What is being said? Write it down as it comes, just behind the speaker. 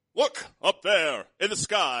Look, up there, in the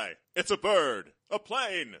sky. It's a bird, a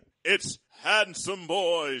plane. It's Handsome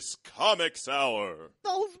Boys Comics Hour.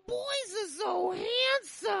 Those boys are so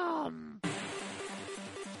handsome.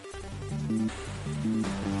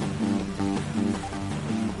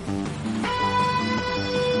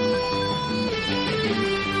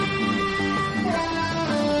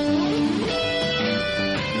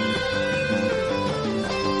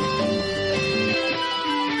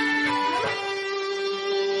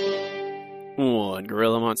 One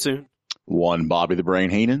Gorilla Monsoon. One Bobby the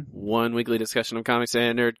Brain Heenan. One weekly discussion of comics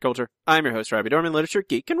and nerd culture. I'm your host, Robbie Dorman, literature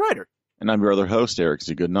geek and writer. And I'm your other host, Eric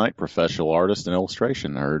Z. Goodnight, professional artist and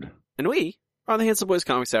illustration nerd. And we are the Handsome Boys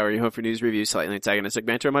Comics Hour, your home for news, reviews, slightly antagonistic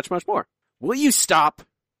banter, and much, much more. Will you stop?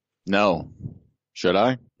 No. Should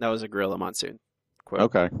I? That was a Gorilla Monsoon quote.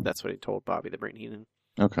 Okay. That's what he told Bobby the Brain Heenan.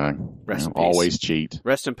 Okay. Rest in peace. Always cheat.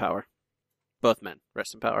 Rest in power. Both men.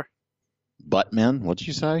 Rest in power. Butt men? What'd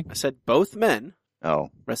you say? I said both men. Oh.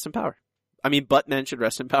 Rest in power. I mean, butt men should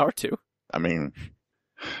rest in power too. I mean,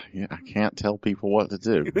 yeah, I can't tell people what to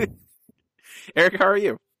do. Eric, how are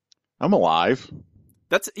you? I'm alive.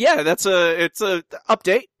 It's a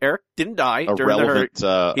update. Eric didn't die A during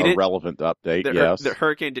relevant update, yes. The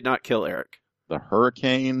hurricane did not kill Eric. The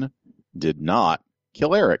hurricane did not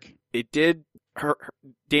kill Eric. It did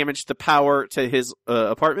damage the power to his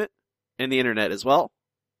apartment and the internet as well.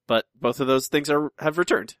 But both of those things have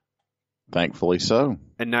returned. Thankfully so.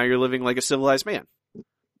 And now you're living like a civilized man.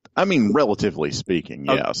 I mean, relatively speaking,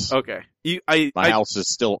 yes. Okay. My house is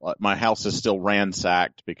still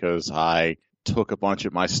ransacked because I took a bunch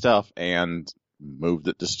of my stuff and moved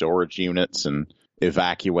it to storage units and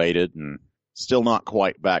evacuated, and still not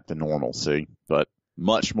quite back to normalcy, but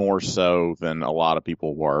much more so than a lot of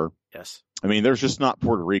people were. Yes. I mean, there's just not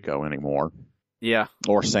Puerto Rico anymore. Yeah.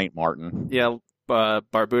 Or St. Martin. Yeah.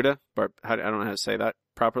 Barbuda. I don't know how to say that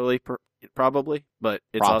properly. Probably, but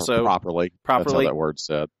it's also properly. That's how that word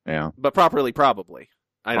said. Yeah. But properly, probably.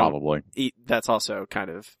 Probably. That's also kind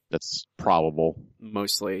of. That's probable.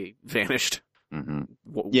 Mostly vanished. Mm-hmm.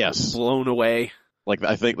 Yes. Blown away. Like,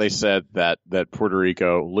 I think they said that Puerto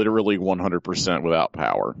Rico literally 100% without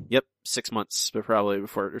power. Yep. 6 months, but probably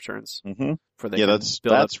before it returns. Mm-hmm. Yeah,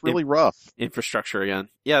 that's really rough. Infrastructure again.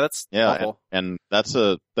 Yeah, that's awful. And that's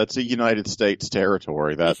a United States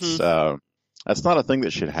territory. That's not a thing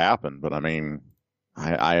that should happen. But I mean,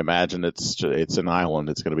 I imagine it's an island.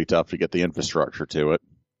 It's going to be tough to get the infrastructure to it.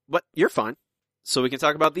 But you're fine. So we can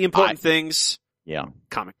talk about the important things. Yeah.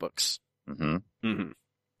 Comic books. Mm-hmm. Mm-hmm.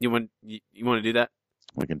 You want to do that?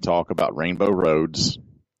 We can talk about Rainbow Roads.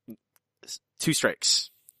 2 strikes.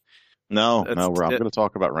 No, I'm going to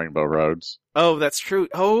talk about Rainbow Roads. Oh, that's true.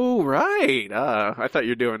 Oh, right. I thought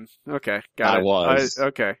you were doing. Okay, got it. I was.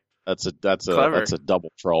 Okay. That's Clever. That's a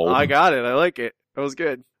double troll. I got it. I like it. That was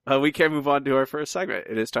good. We can move on to our first segment.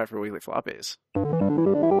 It is time for Weekly Floppies.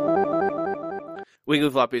 Weekly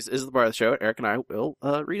Floppies is the part of the show. Eric and I will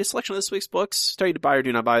read a selection of this week's books, tell you to buy or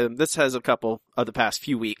do not buy them. This has a couple of the past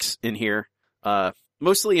few weeks in here.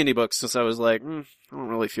 Mostly indie books, since I was like, I don't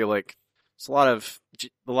really feel like it's a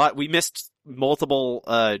lot. We missed multiple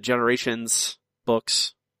Generations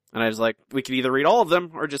books, and I was like, we could either read all of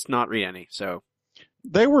them or just not read any. So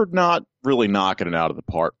they were not really knocking it out of the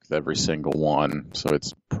park with every single one, so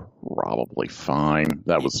it's probably fine.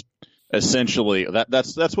 That was essentially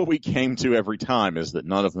that's what we came to every time, is that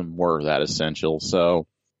none of them were that essential. So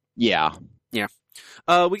yeah.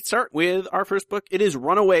 We start with our first book. It is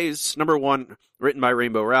Runaways, #1, written by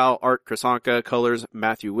Rainbow Rowell, art Chris Anka, colors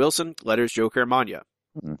Matthew Wilson, letters Joe Caramagna.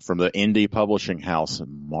 From the indie publishing house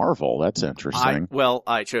Marvel. That's interesting.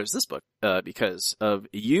 I chose this book because of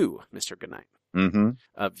you, Mr. Goodnight. Mm-hmm.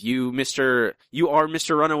 Of you, you are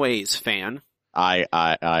Mr. Runaways fan. I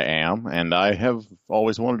am, and I have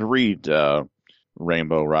always wanted to read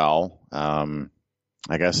Rainbow Rowell.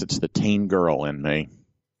 I guess it's the teen girl in me.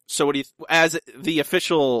 So what do you, as the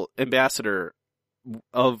official ambassador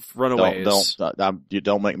of Runaways?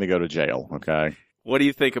 Don't make me go to jail, okay? What do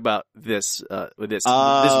you think about this this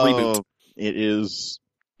reboot? It's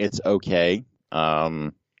okay.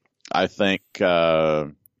 I think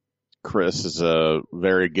Chris is a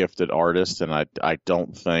very gifted artist, and I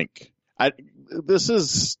don't think this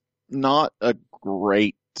is not a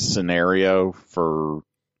great scenario for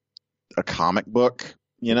a comic book.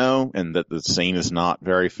 And that the scene is not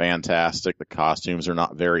very fantastic. The costumes are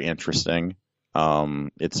not very interesting.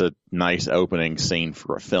 It's a nice opening scene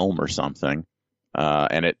for a film or something.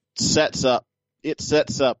 And it sets up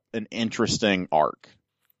an interesting arc.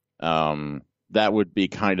 That would be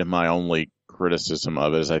kind of my only criticism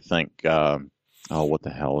of it, is I think, what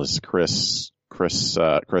the hell is Chris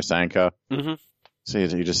Anka? Mm-hmm. See,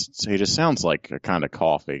 he just sounds like a kind of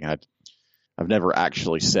coffee. I've never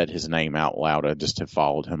actually said his name out loud. I just have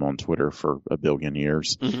followed him on Twitter for a billion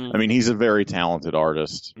years. Mm-hmm. I mean, he's a very talented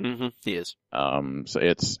artist. Mm-hmm. He is. So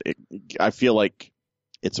I feel like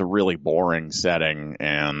it's a really boring setting,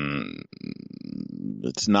 and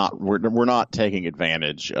it's not. We're not taking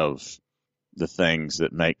advantage of the things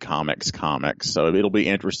that make comics. So it'll be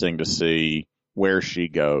interesting to see where she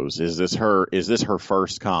goes. Is this her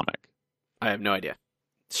first comic? I have no idea.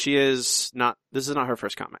 She is not. This is not her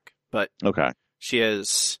first comic, but Okay. she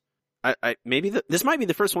is. This might be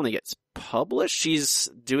the first one that gets published. She's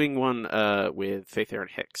doing one with Faith Erin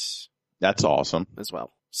Hicks That's awesome. as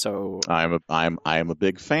well. So I am a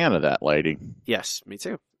big fan of that lady. yes, me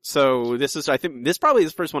too. So I think this probably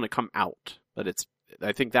is the first one to come out, but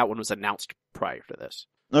I think that one was announced prior to this.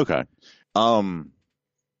 Okay. I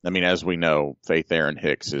mean, as we know, Faith Erin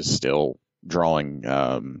Hicks is still drawing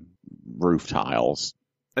roof tiles.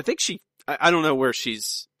 I think I don't know where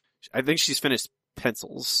I think she's finished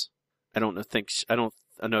pencils. I don't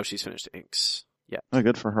know if she's finished inks yet. Oh,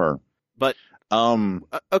 good for her. But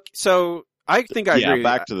okay, so I think I agree.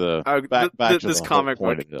 Back to the back to this the comic whole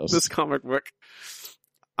point book. of This comic book.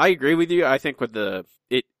 I agree with you. I think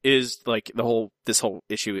it is like this whole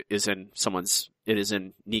issue is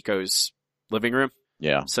in Nico's living room.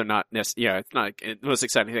 Yeah. So it's not the most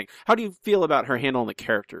exciting thing. How do you feel about her handling the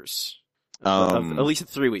characters? At least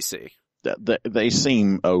the three we see. They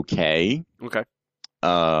seem okay. Okay.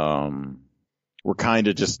 We're kind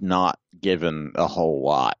of just not given a whole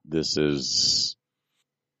lot. This is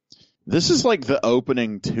like the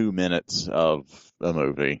opening 2 minutes of a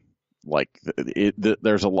movie. Like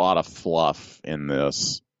there's a lot of fluff in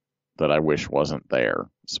this that I wish wasn't there.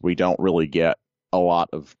 So we don't really get a lot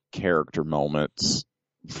of character moments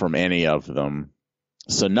from any of them.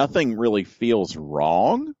 So nothing really feels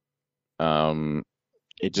wrong.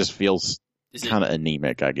 It just feels kind of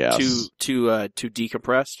anemic, I guess. Too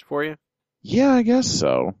decompressed for you? Yeah, I guess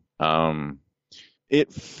so.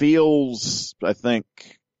 It feels, I don't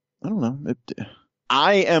know.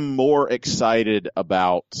 I am more excited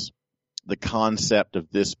about the concept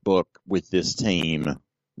of this book with this team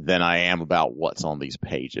than I am about what's on these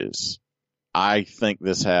pages. I think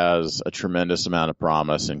this has a tremendous amount of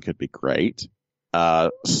promise and could be great.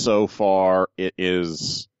 So far,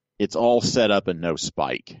 it's all set up and no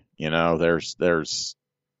spike. You know,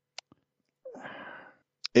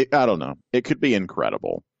 I don't know. It could be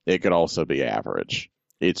incredible. It could also be average.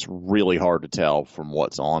 It's really hard to tell from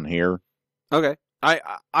what's on here. Okay.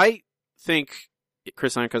 I think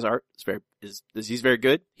Chris Anka's art he's very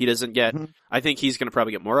good. He doesn't get, I think he's going to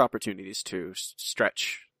probably get more opportunities to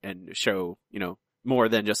stretch and show, more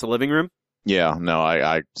than just a living room. Yeah, no,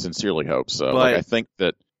 I sincerely hope so. But, like, I think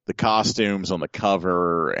that the costumes on the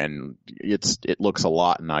cover and it looks a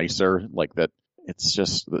lot nicer. Like that, it's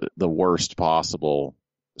just the worst possible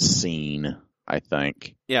scene, I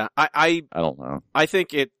think. Yeah, I don't know. I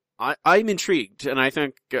think I'm intrigued, and I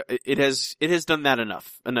think it has done that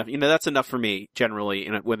enough. That's enough for me generally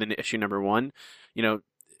within issue number 1.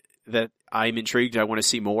 That I'm intrigued. I want to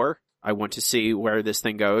see more. I want to see where this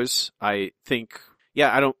thing goes. I think, we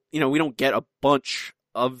don't get a bunch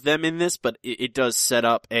of them in this, but it does set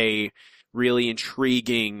up a really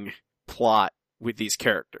intriguing plot with these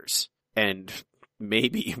characters, and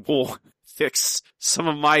maybe we'll fix some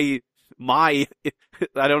of my I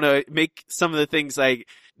don't know, make some of the things that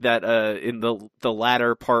in the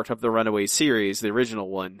latter part of the Runaway series, the original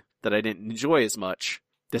one, that I didn't enjoy as much.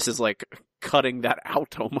 This is like cutting that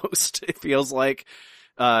out almost. It feels like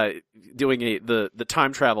doing the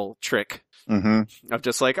time travel trick of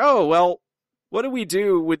just like, oh well, what do we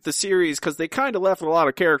do with the series? Because they kind of left a lot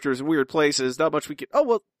of characters in weird places. Not much we could. Oh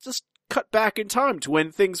well, just cut back in time to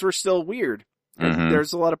when things were still weird. And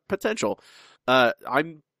there's a lot of potential.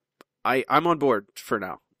 I'm on board for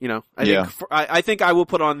now. I think I will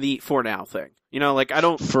put on the for now thing. I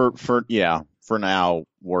don't for now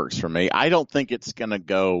works for me. I don't think it's gonna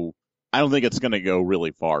go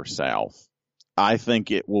really far south. I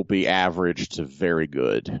think it will be average to very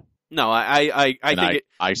good. No,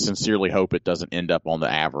 I sincerely hope it doesn't end up on the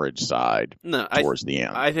average side towards the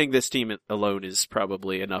end. I think this team alone is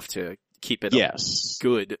probably enough to keep it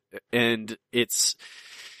good. And it's,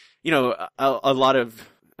 a lot of,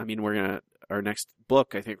 our next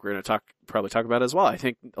book, I think we're going to probably talk about as well. I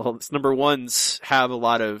think number ones have a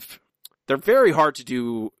lot of, they're very hard to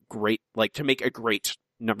do great, like to make a great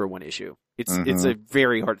number 1 issue. It's a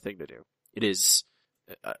very hard thing to do. It is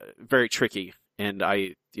very tricky. And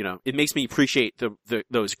it makes me appreciate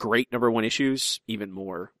those great number one issues even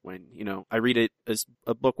more when, I read it as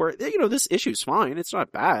a book where, this issue's fine. It's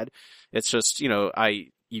not bad. It's just, you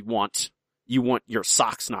want your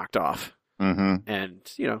socks knocked off. Mm-hmm. And,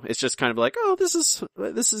 it's just kind of like, oh, this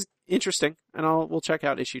is interesting. And we'll check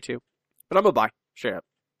out issue 2. But I'm a buy. Straight up.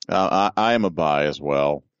 I am a buy as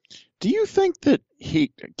well. Do you think that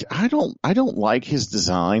I don't like his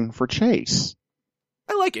design for Chase.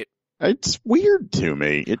 I like it. It's weird to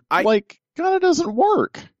me. It kind of doesn't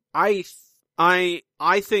work. I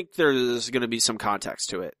think there's going to be some context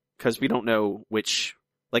to it because we don't know which,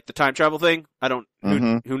 like the time travel thing.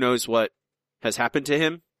 Who knows what has happened to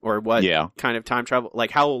him or what kind of time travel, like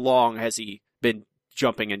how long has he been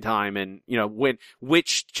jumping in time and,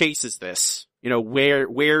 which Chase is this?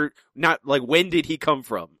 Where, not like when did he come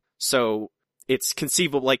from? So it's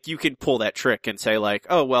conceivable, like you can pull that trick and say like,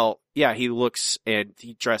 oh, well, yeah, he looks and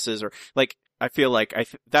he dresses or like, I feel like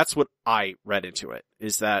that's what I read into it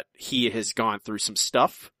is that he has gone through some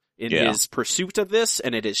stuff in his pursuit of this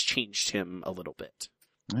and it has changed him a little bit.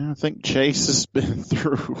 I think Chase has been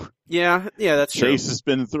through. Yeah, that's true. Chase has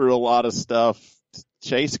been through a lot of stuff.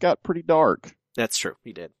 Chase got pretty dark. That's true.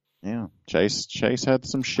 He did. Yeah. Chase had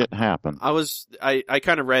some shit happen. I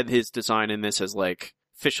kind of read his design in this as like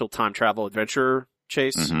official time travel adventure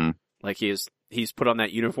Chase. Mm-hmm. Like he's put on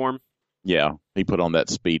that uniform. Yeah. He put on that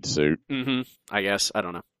speed suit. Mm-hmm. I guess. I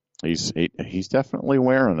don't know. He's definitely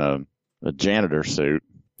wearing a janitor suit.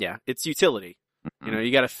 Yeah. It's utility. Mm-hmm.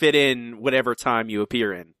 You got to fit in whatever time you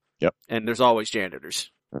appear in. Yep. And there's always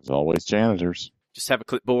janitors. There's always janitors. Just have a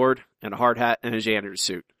clipboard and a hard hat and a janitor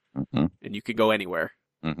suit. Mm-hmm. And you can go anywhere.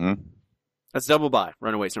 Mm-hmm. That's double buy.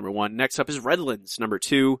 Runaways number 1. Next up is Redlands number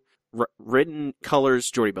 2. Written colors,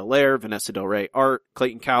 Jordi Belair, Vanessa Del Rey art,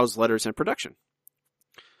 Clayton Cowles letters and production.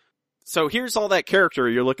 So here's all that character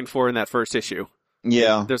you're looking for in that first issue.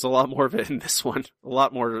 Yeah. There's a lot more of it in this one. There's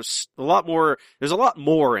a lot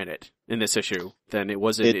more in it in this issue than it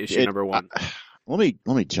was in issue number 1. Let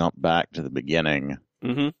me jump back to the beginning.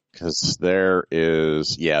 Mm-hmm. Cause there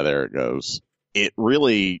it goes. It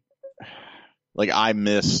really, like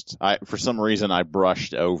for some reason I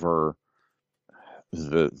brushed over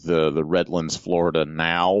the Redlands, Florida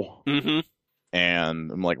now. Mm-hmm.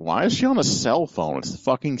 And I'm like, why is she on a cell phone? It's the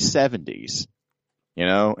fucking 70s. And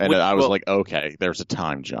I was like, okay, there's a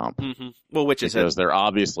time jump. Mm-hmm. Well, because they're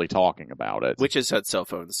obviously talking about it. Witches had cell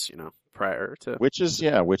phones, prior to. Witches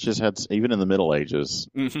had, even in the Middle Ages.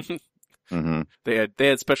 Mm-hmm. Mm-hmm. They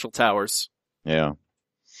had special towers. Yeah.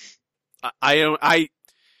 I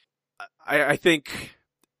think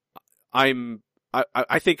I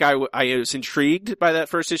was intrigued by that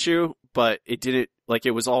first issue, but it didn't, like,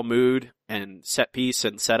 it was all mood and set piece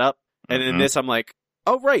and setup. And in this, I'm like,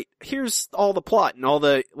 oh, right, here's all the plot and all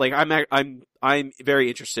the, like, I'm very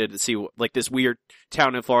interested to see, like, this weird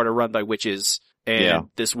town in Florida run by witches and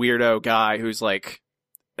this weirdo guy who's like,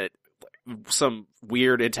 some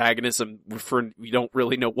weird antagonism we don't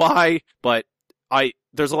really know why, but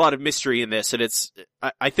there's a lot of mystery in this, and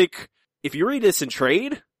I think if you read this in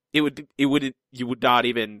trade, you would not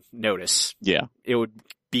even notice. Yeah. It would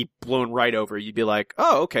be blown right over. You'd be like,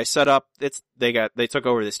 oh, okay, set up. They took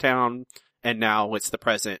over this town, and now it's the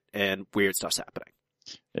present, and weird stuff's happening.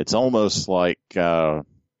 It's almost like the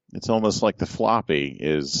floppy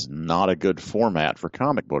is not a good format for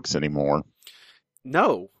comic books anymore.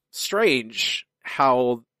 No. Strange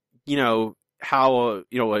how a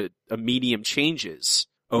medium changes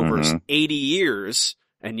over 80 years,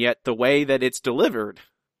 and yet the way that it's delivered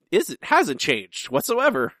hasn't changed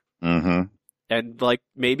whatsoever. Mm-hmm. And like,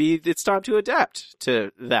 maybe it's time to adapt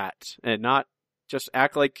to that and not just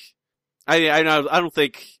act like,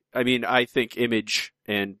 I think Image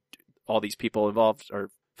and all these people involved are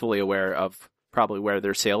fully aware of probably where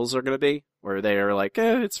their sales are going to be, where they are like,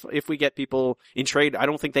 if we get people in trade, I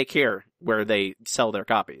don't think they care where they sell their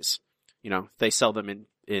copies. If they sell them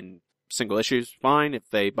in single issues, fine. If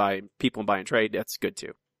people buy in trade, that's good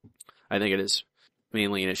too. I think it is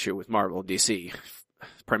mainly an issue with Marvel and DC,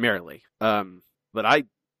 primarily. But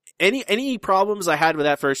any problems I had with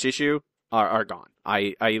that first issue are gone.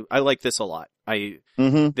 I like this a lot.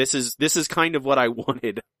 This is kind of what I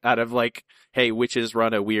wanted out of, like, hey, witches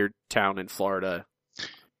run a weird town in Florida.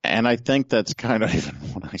 And I think that's kind of even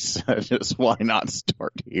what I said is why not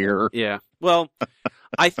start here? Yeah. Well,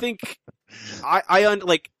 I think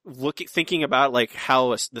thinking about like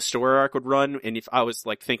how the story arc would run, and if I was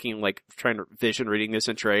like thinking, like trying to vision reading this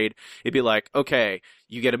in trade, it'd be like, okay,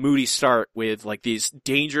 you get a moody start with like these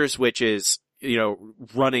dangerous witches,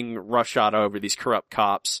 running roughshod over these corrupt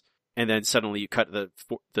cops. and then suddenly you cut the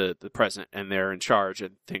present, and they're in charge,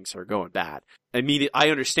 and things are going bad. Immediately, I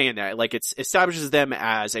understand that. Like, it establishes them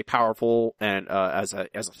as a powerful and as a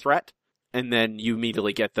threat, and then you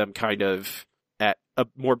immediately get them kind of at a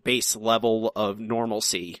more base level of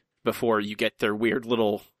normalcy before you get their weird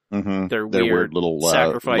little their weird little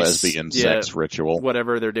sacrifice, lesbian sex ritual,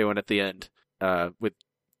 whatever they're doing at the end.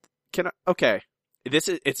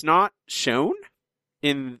 It's not shown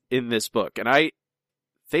in this book, and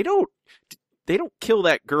they don't kill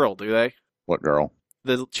that girl, do they? What girl?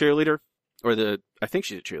 The cheerleader, I think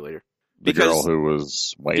she's a cheerleader. The girl who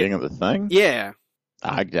was waiting at the thing? Yeah.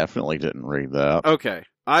 I definitely didn't read that. Okay.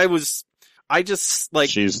 She was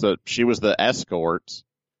the escort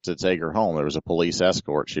to take her home. There was a police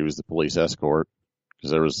escort. She was the police escort because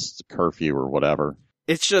there was a curfew or whatever.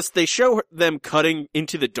 It's just they show them cutting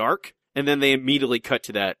into the dark, and then they immediately cut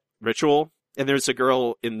to that ritual, and there's a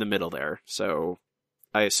girl in the middle there. So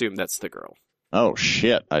I assume that's the girl. Oh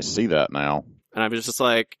shit! I see that now. And I'm just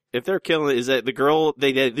like, if they're killing, is that the girl?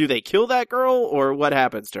 Do they kill that girl, or what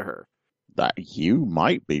happens to her? You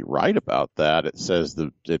might be right about that. It says that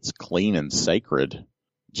it's clean and sacred.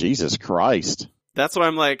 Jesus Christ. That's what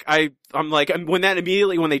I'm like. When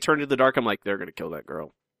they turn to the dark, I'm like, they're gonna kill that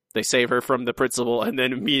girl. They save her from the principal and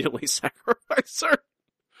then immediately sacrifice her.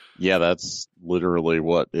 Yeah, that's literally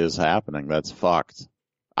what is happening. That's fucked.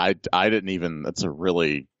 They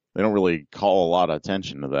don't really call a lot of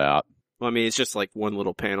attention to that. Well, I mean, it's just like one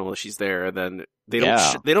little panel. She's there, and then they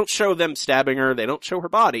don't show them stabbing her. They don't show her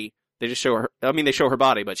body. They just show her. I mean, they show her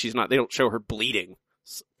body, but she's not. They don't show her bleeding.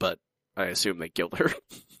 But I assume they killed her.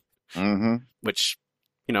 Mm-hmm. Which,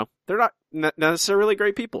 they're not necessarily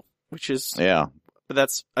great people. Which is But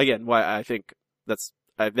that's again why I think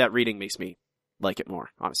that reading makes me like it more.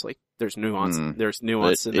 Honestly, there's nuance. There's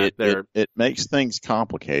nuance in that. It makes things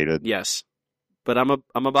complicated. Yes, but I'm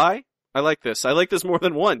a buy. I like this. I like this more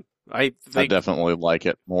than one. I definitely like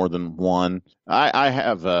it more than one. I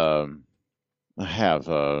have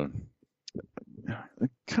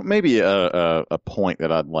maybe a point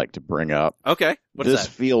that I'd like to bring up. Okay, what is that? This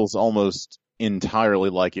feels almost entirely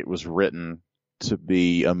like it was written to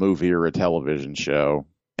be a movie or a television show,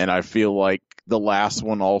 and I feel like the last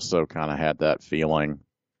one also kind of had that feeling.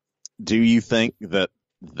 Do you think that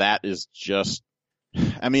is just?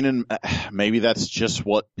 I mean, and maybe that's just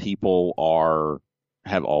what people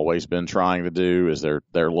have always been trying to do, is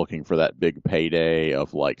they're looking for that big payday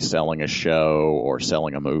of like selling a show or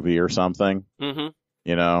selling a movie or something. Mm-hmm.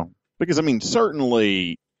 Because I mean,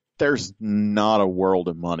 certainly there's not a world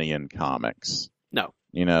of money in comics. No.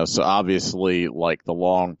 So obviously, like, the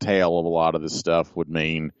long tail of a lot of this stuff would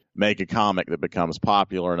mean make a comic that becomes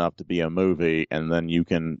popular enough to be a movie, and then you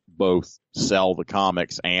can both sell the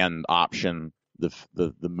comics and option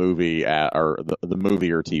the movie or the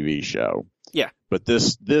movie or TV show. Yeah. But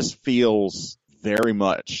this feels very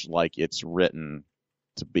much like it's written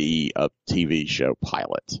to be a TV show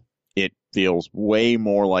pilot. It feels way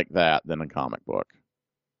more like that than a comic book.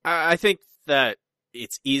 I think that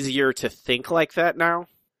it's easier to think like that now.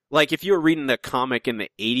 Like, if you were reading the comic in the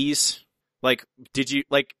 80s, like,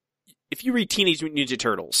 if you read Teenage Mutant Ninja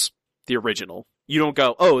Turtles, the original, you don't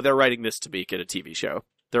go, oh, they're writing this to make it a TV show.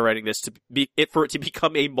 They're writing this for it to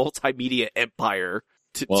become a multimedia empire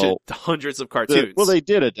to hundreds of cartoons. They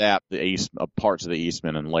did adapt the parts of the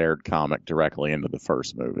Eastman and Laird comic directly into the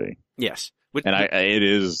first movie. Yes. It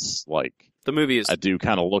is like, the movie is, I do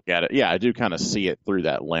kind of look at it. Yeah, I do kind of see it through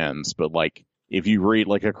that lens. But like, if you read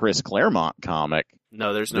like a Chris Claremont comic,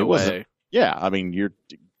 no, there's no way. Yeah, I mean,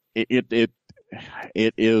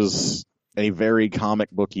 it is a very comic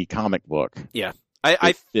booky comic book. Yeah,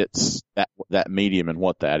 it fits that medium and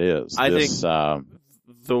what that is. I think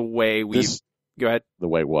the way we go ahead. The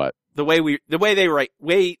way what? The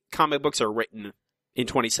way comic books are written in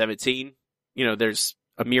 2017. There's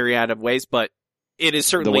a myriad of ways, but it is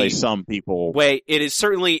certainly the way some people. It is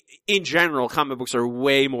certainly, in general, comic books are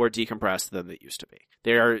way more decompressed than they used to be.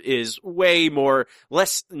 There is way more,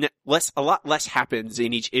 a lot less happens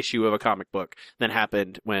in each issue of a comic book than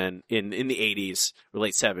happened when in the 80s or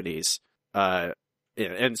late 70s, and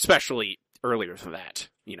especially earlier than that.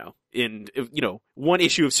 One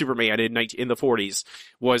issue of Superman in the 40s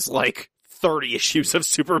was like 30 issues of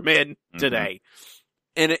Superman today.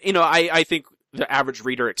 Mm-hmm. And I think the average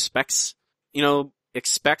reader expects more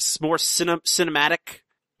cinematic,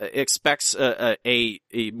 expects a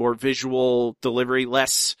more visual delivery,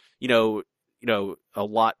 less, a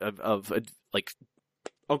lot of like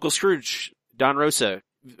Uncle Scrooge, Don Rosa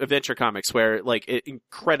adventure comics, where like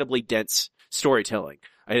incredibly dense storytelling.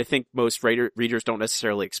 I think most readers don't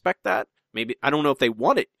necessarily expect that. Maybe, I don't know if they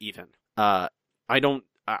want it even. I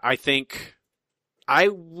I think I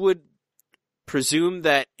would presume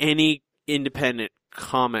that any independent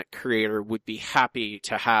comic creator would be happy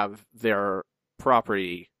to have their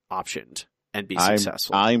property optioned and be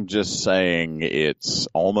successful. I'm just saying it's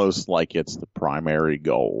almost like it's the primary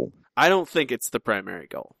goal. I don't think it's the primary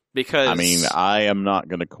goal because I mean, I am not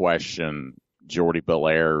going to question Jordi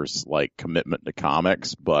Belaire's like commitment to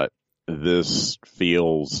comics, but this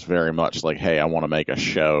feels very much like, hey, I want to make a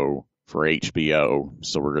show for HBO,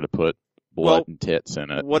 so we're going to put blood and tits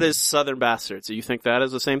in it. What is Southern Bastards? Do you think that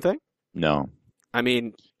is the same thing? No. I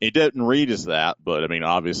mean, it didn't read as that, but I mean,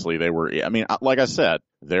 obviously they were, I mean, like I said,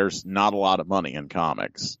 there's not a lot of money in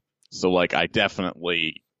comics. So like, I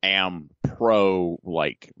definitely am pro,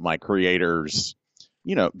 like, my creators,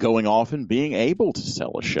 you know, going off and being able to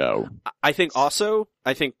sell a show. I think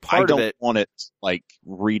part of it. I don't want it, like,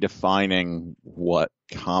 redefining what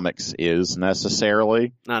comics is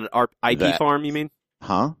necessarily. Not an IP farm, you mean?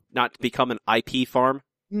 Huh? Not to become an IP farm?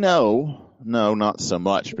 No, not so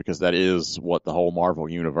much, because that is what the whole Marvel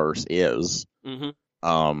universe is.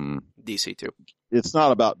 Mm-hmm. DC too. It's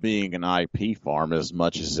not about being an IP farm as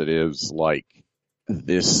much as it is like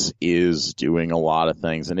this is doing a lot of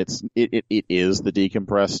things, and it is the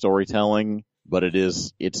decompressed storytelling, but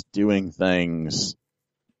it's doing things.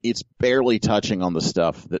 It's barely touching on the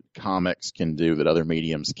stuff that comics can do that other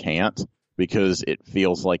mediums can't, because it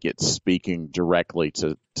feels like it's speaking directly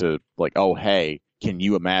to like, oh, hey, can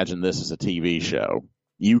you imagine this as a TV show?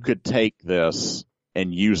 You could take this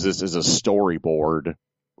and use this as a storyboard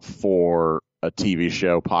for a TV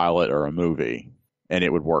show pilot or a movie, and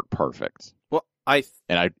it would work perfect. Well,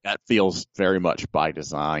 that feels very much by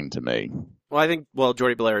design to me. Well, I think,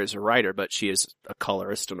 Jordi Belaire is a writer, but she is a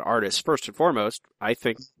colorist and artist. First and foremost, I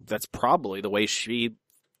think that's probably the way she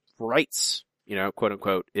writes, you know, quote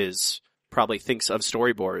unquote, is probably thinks of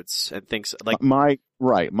storyboards and thinks like my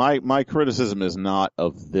criticism is not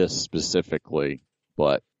of this specifically,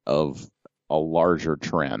 but of a larger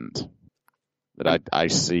trend that I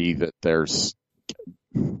see that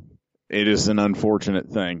it is an unfortunate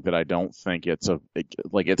thing that I don't think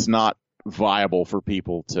it's not viable for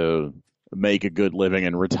people to make a good living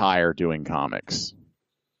and retire doing comics.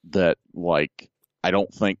 That, like, I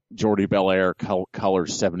don't think Jordi Belaire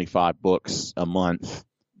colors 75 books a month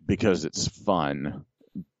because it's fun,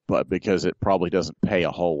 but because it probably doesn't pay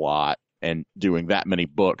a whole lot. And doing that many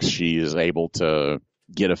books, she is able to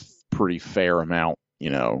get a pretty fair amount, you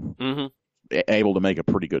know, able to make a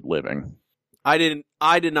pretty good living. I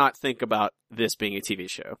did not think about this being a TV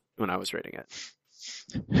show when I was reading it.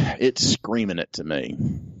 It's screaming it to me.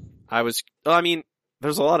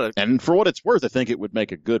 There's a lot of, and for what it's worth, I think it would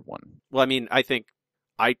make a good one. Well, I mean, I think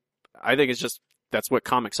it's just, that's what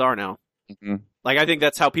comics are now. Mm-hmm. Like, I think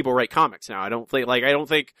that's how people write comics now. I don't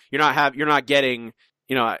think you're not getting,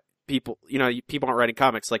 you know, people aren't writing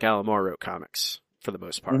comics like Alan Moore wrote comics for the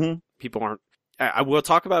most part. Mm-hmm. People aren't. I will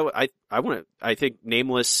talk about, I think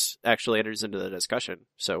Nameless actually enters into the discussion.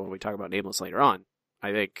 So when we talk about Nameless later on,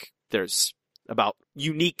 I think there's about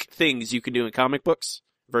unique things you can do in comic books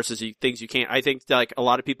versus things you can't. I think like a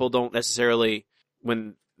lot of people don't necessarily,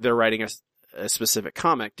 when they're writing a specific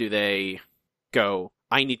comic, do they go,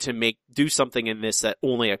 I need to do something in this that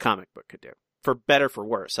only a comic book could do. For better, for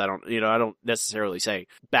worse. I don't necessarily say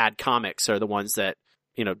bad comics are the ones that,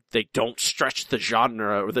 you know, they don't stretch the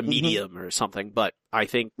genre or the medium or something, but I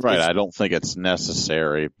think... Right, I don't think it's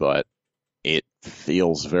necessary, but it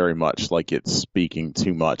feels very much like it's speaking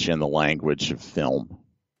too much in the language of film.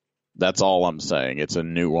 That's all I'm saying. It's a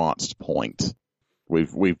nuanced point.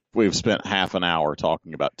 We've spent half an hour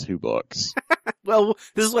talking about 2 books. Well,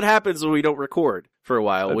 this is what happens when we don't record for a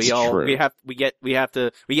while. That's true. We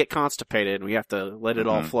get constipated and we have to let it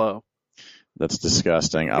all flow. That's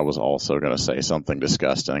disgusting. I was also going to say something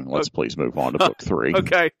disgusting. Let's please move on to book 3.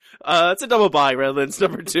 Okay. It's a double buy, Redlands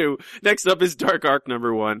number 2. Next up is Dark Arc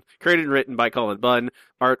number 1. Created and written by Cullen Bunn.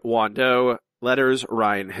 Art Juan Doe. Letters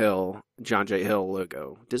Ryan Hill. John J. Hill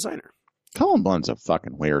logo designer. Cullen Bunn's a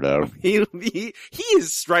fucking weirdo. He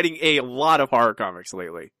is writing a lot of horror comics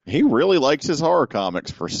lately. He really likes his horror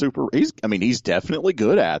comics he's definitely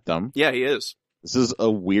good at them. Yeah, he is. This is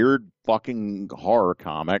a weird fucking horror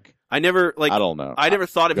comic. I never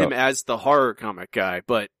thought of him Go. as the horror comic guy,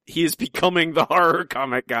 but he is becoming the horror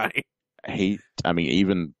comic guy.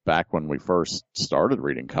 Even back when we first started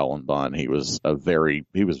reading Cullen Bunn, he was very,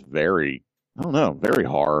 I don't know, very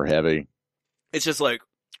horror heavy. It's just like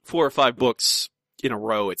 4 or 5 books in a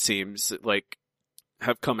row, it seems, that, like,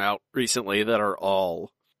 have come out recently that are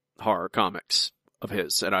all horror comics of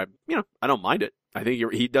his, and I don't mind it. I think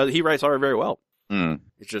he writes horror very well. Mm.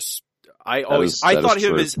 It's just, I thought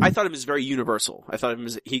him as very universal. I thought him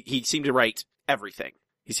as, he seemed to write everything.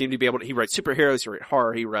 He seemed to be able to, he wrote superheroes, he wrote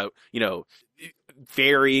horror, he wrote,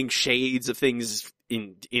 varying shades of things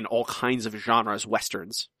in all kinds of genres,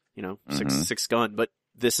 westerns, six gun, but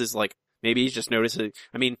this is like, maybe he's just noticing,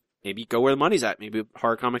 maybe go where the money's at. Maybe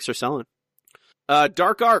horror comics are selling.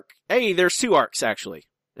 Dark Ark. Hey, there's 2 arcs actually.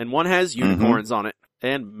 And one has unicorns on it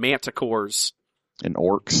and manticores. And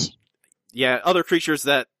orcs. Yeah, other creatures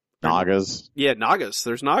that Nagas. Yeah, Nagas.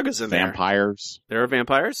 There's Nagas in there. Vampires. There are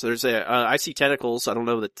vampires. There's I see tentacles. I don't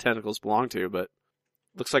know what the tentacles belong to, but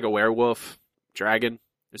looks like a werewolf, dragon.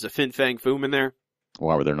 There's a Fin Fang Foom in there.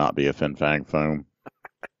 Why would there not be a Fin Fang Foom?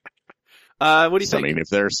 What do you think? I mean,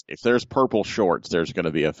 if there's purple shorts, there's going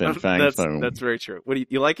to be a Fin Fang Foom. That's very true. What do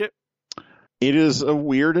you like it? It is a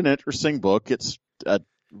weird and interesting book. It's a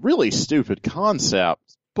really stupid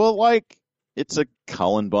concept, but like, it's a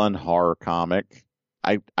Cullen Bunn horror comic.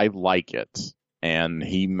 I like it. And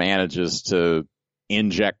he manages to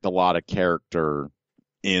inject a lot of character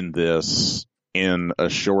in this in a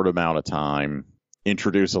short amount of time.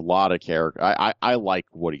 Introduce a lot of character. I like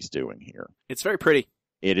what he's doing here. It's very pretty.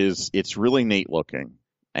 It's really neat looking.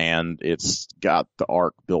 And it's got the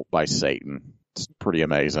arc built by Satan. It's pretty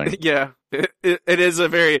amazing. Yeah. It is a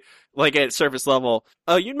very, like, at surface level.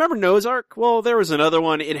 You remember Noah's Ark? Well, there was another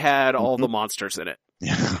one. It had all the monsters in it.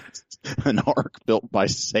 Yeah. An ark built by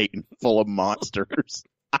Satan full of monsters.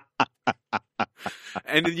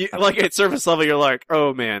 And at surface level, you're like,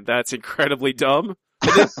 oh man, that's incredibly dumb.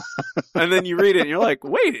 And then you read it and you're like,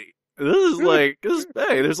 wait,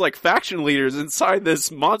 there's like faction leaders inside this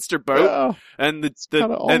monster boat. Yeah, and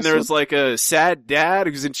and there's like a sad dad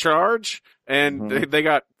who's in charge, and they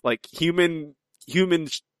got like human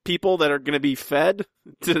people that are going to be fed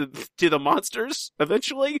to the monsters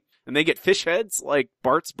eventually, and they get fish heads like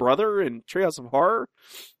Bart's brother in Treehouse of Horror.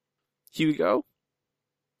 Hugo.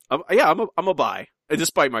 I'm a buy,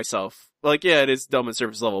 despite myself. Like, yeah, it is dumb at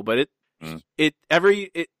surface level, but this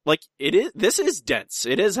is dense.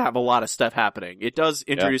 It does have a lot of stuff happening. It does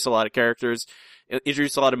introduce a lot of characters,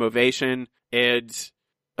 introduce a lot of motivation, and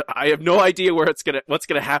I have no idea what's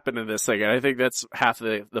gonna happen in this thing. And I think that's half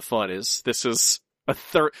the fun. This is a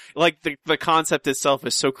third, like the concept itself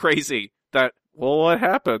is so crazy that, well, what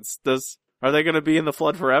happens? Are they gonna be in the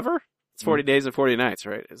flood forever? It's 40 days and 40 nights,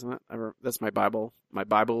 right? Isn't that? That's my Bible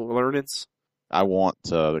learnings. I want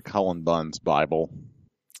the Cullen Bunn's Bible.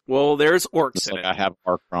 Well, there's orcs Just in like it. I have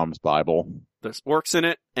Arkrom's Bible. There's orcs in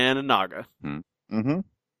it, and a Naga. Mm-hmm.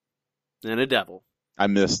 And a devil. I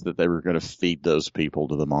missed that they were going to feed those people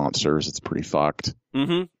to the monsters. It's pretty fucked.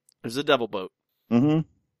 Mm-hmm. There's a devil boat. Mm-hmm.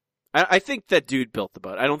 I think that dude built the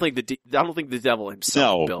boat. I don't think the devil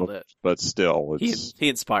himself built it. But still, he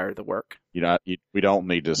inspired the work. We don't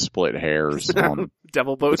need to split hairs on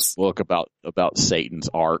devil boats. This book about Satan's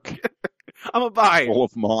Ark. I'm a buy. Full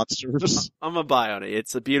of monsters. I'm a buy on it.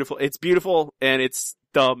 It's beautiful, and it's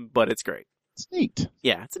dumb, but it's great. It's neat.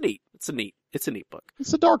 Yeah, it's a neat book.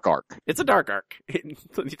 It's a dark arc. It's a dark arc.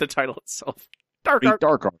 The title itself. Dark arc.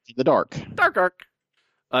 Dark arc. The dark. Dark arc.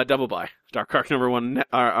 Double buy. Dark arc number 1.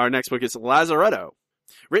 Our next book is Lazaretto.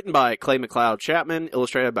 Written by Clay McLeod Chapman,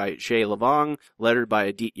 illustrated by Jay Levong, lettered by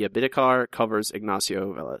Aditya Bidikar, covers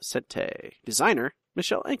Ignacio Velocente. Designer,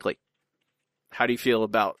 Michelle Ankley. How do you feel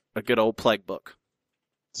about a good old Plague book?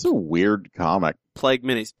 It's a weird comic. Plague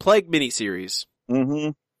miniseries.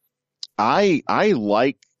 Mm-hmm. I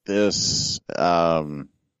like this, I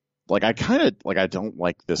don't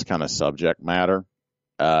like this kind of subject matter,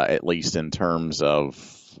 at least in terms of,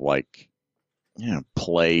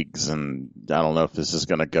 plagues, and I don't know if this is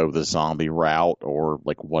going to go the zombie route or,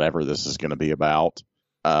 whatever this is going to be about.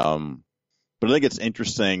 But I think it's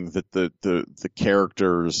interesting that the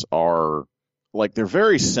characters are, they're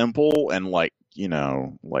very simple and,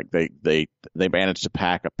 they manage to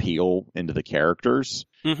pack appeal into the characters,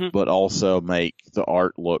 but also make the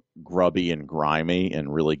art look grubby and grimy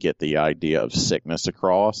and really get the idea of sickness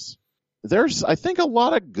across. There's, I think, a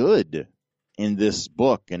lot of good in this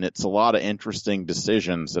book, and it's a lot of interesting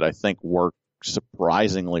decisions that I think work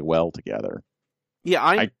surprisingly well together. Yeah,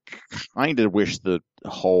 I kind of wish the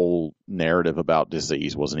whole narrative about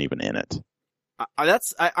disease wasn't even in it. I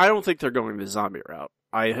don't think they're going the zombie route.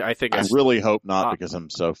 I think I really hope not, because I'm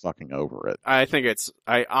so fucking over it. I think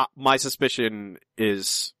my suspicion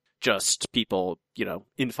is just people,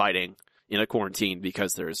 infighting in a quarantine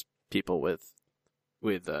because there's people with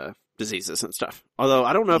diseases and stuff. Although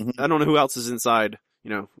I don't know who else is inside,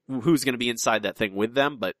 who's going to be inside that thing with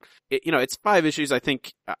them, but it's 5 issues. I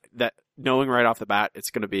think that knowing right off the bat, it's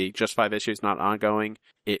going to be just 5 issues, not ongoing.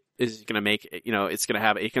 It is going to make, it's going to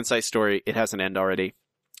have a concise story. It has an end already.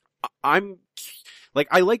 I'm like,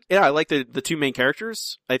 I like the two main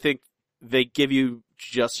characters. I think they give you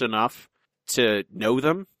just enough to know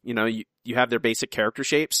them. You know, you have their basic character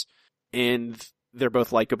shapes, and they're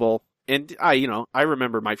both likable. And I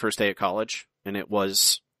remember my first day at college, and it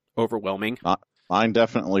was overwhelming. Mine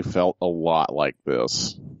definitely felt a lot like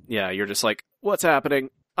this. Yeah, you're just like, what's happening?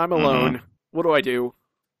 I'm alone. Mm-hmm. What do I do?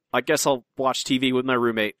 I guess I'll watch TV with my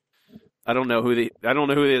roommate. I don't know who it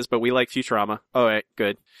is, but we like Futurama. All right,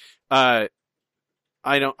 good. The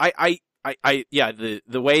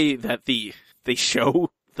way that they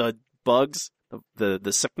show the bugs,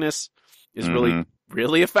 the sickness is really,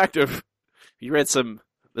 really effective. You read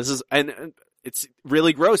and it's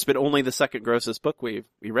really gross, but only the second grossest book we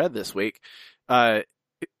read this week. I'm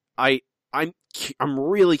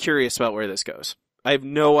really curious about where this goes. I have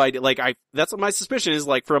no idea. Like, that's what my suspicion is,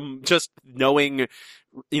 like, from just knowing,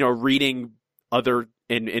 reading other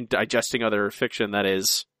and digesting other fiction that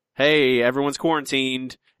is, hey, everyone's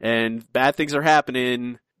quarantined and bad things are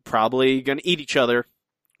happening, probably gonna eat each other,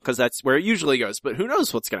 because that's where it usually goes. But who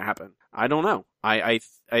knows what's gonna happen? I don't know. I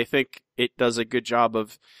think it does a good job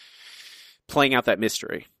of playing out that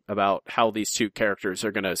mystery about how these two characters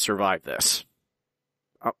are gonna survive this.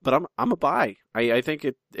 But I'm a buy. I think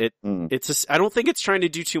it's I don't think it's trying to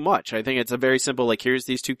do too much. I think it's a very simple, like, here's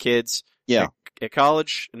these two kids at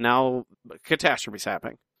college, and now catastrophe's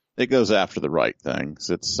happening. It goes after the right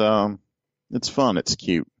things. It's fun. It's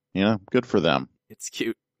cute. Good for them. It's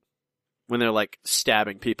cute when they're like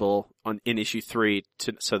stabbing people in issue 3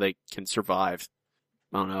 so they can survive.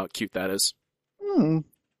 I don't know how cute that is.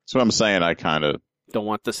 That's what I'm saying. I kind of don't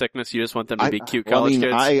want the sickness. You just want them to be cute college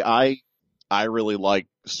kids. I really like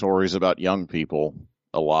stories about young people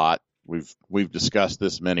a lot. We've discussed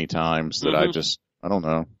this many times that I don't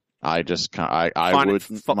know. I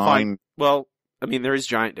wouldn't mind. Well, I mean, there is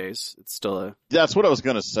Giant Days. It's still That's what I was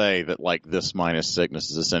going to say, that, like, this minus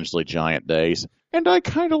sickness is essentially Giant Days. And I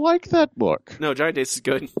kind of like that book. No, Giant Days is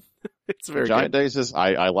good. It's very Giant good. Days is,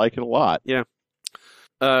 I like it a lot. Yeah.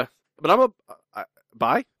 But I'm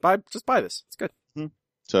buy. Just buy this. It's good.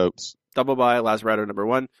 Totes. Double buy, Lazaretto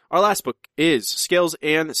 #1. Our last book is Scales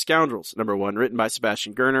and Scoundrels #1, written by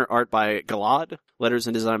Sebastian Gerner, art by Galad, letters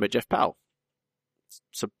and design by Jeff Powell.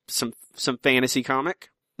 Some fantasy comic.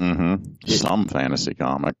 Some fantasy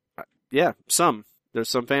comic. Yeah, some. There's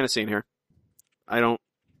some fantasy in here. I don't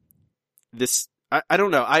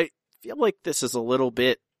know. I feel like this is a little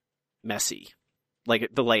bit messy. Like,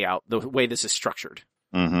 the layout, the way this is structured.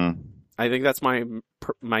 I think that's my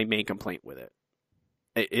main complaint with it.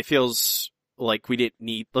 It feels like we didn't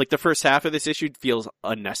need, like, the first half of this issue feels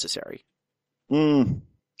unnecessary.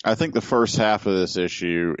 I think the first half of this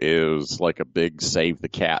issue is like a big save the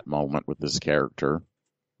cat moment with this character.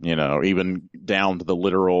 Even down to the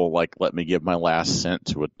literal, like, let me give my last cent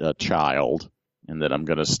to a child and then I'm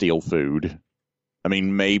going to steal food. I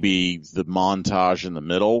mean, maybe the montage in the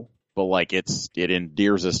middle, but, like, it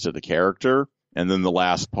endears us to the character, and then the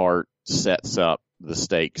last part sets up the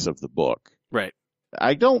stakes of the book. Right.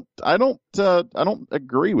 I don't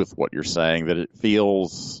agree with what you're saying, that it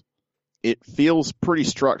feels pretty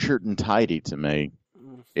structured and tidy to me.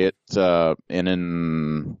 And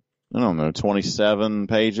in, I don't know, 27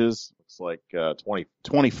 pages, it's like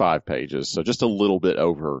 25 pages, so just a little bit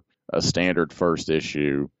over a standard first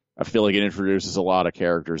issue. I feel like it introduces a lot of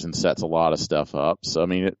characters and sets a lot of stuff up. So I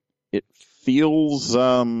mean, it feels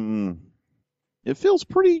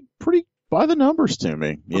pretty by the numbers to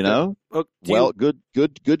me, you know?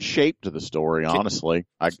 Good shape to the story, honestly.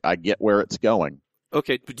 I get where it's going.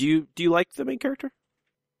 Okay, but do you like the main character?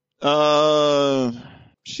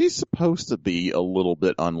 She's supposed to be a little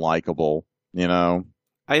bit unlikable, you know?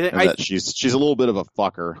 She's a little bit of a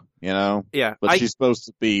fucker, you know? Yeah. But she's supposed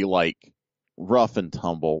to be, like, rough and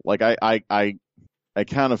tumble. Like, I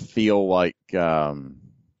kind of feel like, I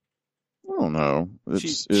don't know.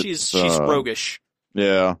 She's roguish.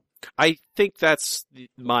 Yeah. I think that's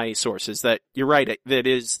my source, is that you're right. That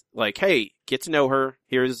is like, hey, get to know her.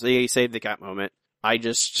 Here's a save the cat moment.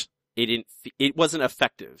 It wasn't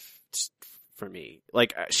effective for me.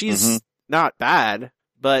 Like, she's not bad,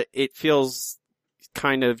 but it feels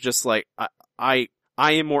kind of just like, I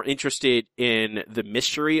am more interested in the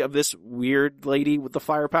mystery of this weird lady with the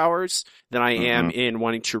fire powers than I am in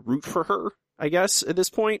wanting to root for her, I guess, at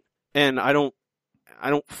this point. And I don't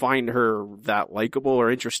find her that likable or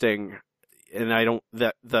interesting, and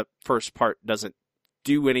the first part doesn't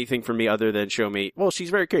do anything for me other than show me, well, she's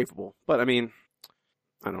very capable. But I mean,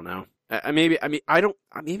 I don't know. Maybe I'm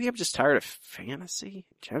just tired of fantasy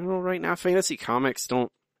in general right now. Fantasy comics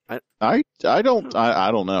don't. I don't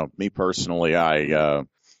know. Me personally,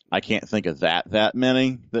 I can't think of that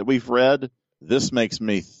many that we've read. This makes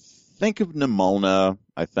me think of Nimona.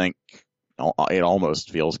 I think it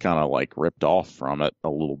almost feels kind of like ripped off from it a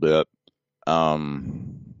little bit. I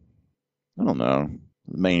don't know.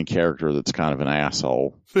 The main character that's kind of an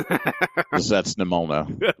asshole. That's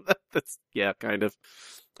Nimona. Yeah, kind of.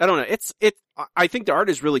 I don't know. I think the art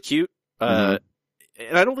is really cute. And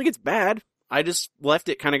I don't think it's bad. I just left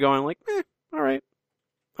it kind of going like, all right.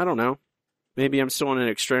 I don't know. Maybe I'm still in an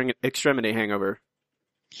extremity hangover.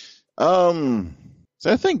 So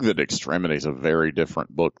I think that Extremity is a very different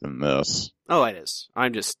book than this. Oh, it is.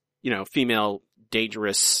 I'm just, female,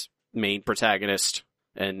 dangerous main protagonist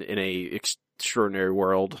and in a extraordinary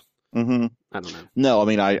world. Mm-hmm. I don't know. No, I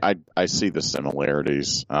mean, I see the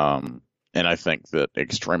similarities. And I think that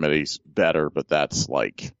Extremity's better, but that's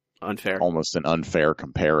like unfair, almost an unfair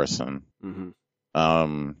comparison. Mm-hmm.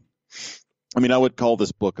 I mean, I would call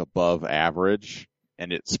this book above average,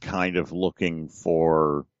 and it's kind of looking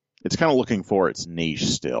for its niche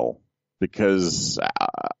still, because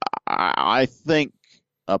I think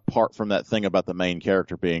apart from that thing about the main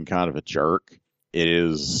character being kind of a jerk, it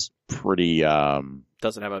is pretty,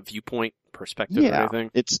 doesn't have a viewpoint perspective or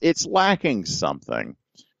anything. It's lacking something,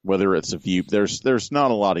 whether it's a view, there's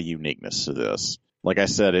not a lot of uniqueness to this. Like I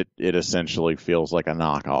said, it essentially feels like a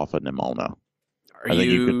knockoff of Nimona. Are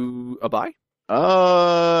you a buy?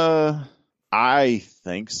 I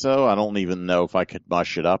think so. I don't even know if I could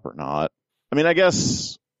mush it up or not. I mean, I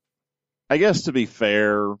guess to be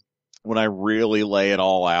fair, when I really lay it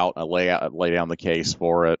all out, I lay down the case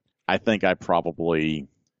for it, I think I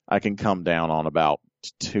can come down on about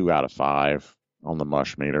 2 out of 5 on the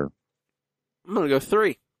mush meter. I'm going to go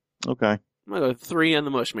 3. Okay. I'm going to go 3 on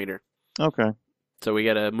the mush meter. Okay. So we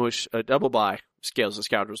get a double buy. Scales of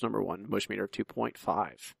Scoundrels #1, mush meter of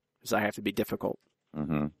 2.5. Because I have to be difficult.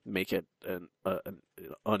 Mm-hmm. Make it an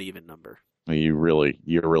uneven number. You're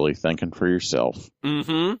really thinking for yourself.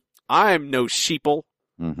 Mm-hmm. I'm no sheeple.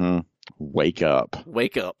 Mm-hmm. Wake up.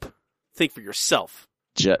 Wake up. Think for yourself.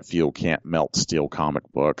 Jet fuel can't melt steel comic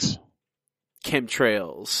books.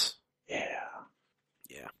 Chemtrails. Yeah.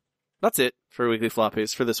 That's it for Weekly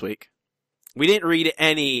Floppies for this week. We didn't read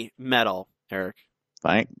any metal, Eric.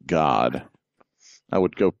 Thank God. I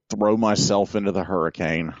would go throw myself into the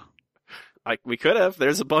hurricane. We could have.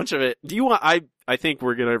 There's a bunch of it. Do you want? I think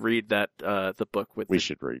we're gonna read that the book with. We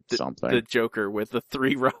should read something. The Joker with the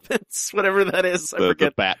 3 Robins, whatever that is. I forget.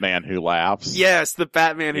 The Batman who laughs. Yes, the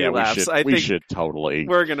Batman who laughs. We should totally.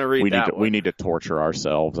 We're gonna read that one. We need to torture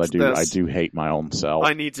ourselves. I do hate my own self.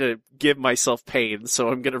 I need to give myself pain, so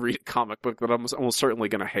I'm gonna read a comic book that I'm almost certainly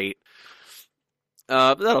gonna hate.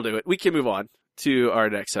 But that'll do it. We can move on to our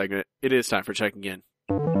next segment. It is time for Checking In.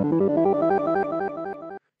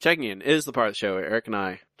 Checking In is the part of the show where Eric and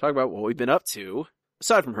I talk about what we've been up to,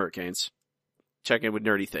 aside from hurricanes. Check in with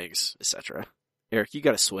nerdy things, etc. Eric, you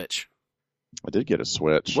got a Switch. I did get a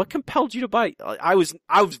Switch. What compelled you to buy? I was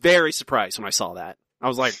very surprised when I saw that. I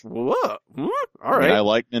was like, "What? All right." I mean, I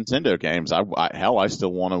like Nintendo games. I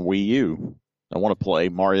still want a Wii U. I want to play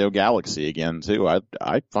Mario Galaxy again too.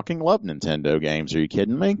 I fucking love Nintendo games. Are you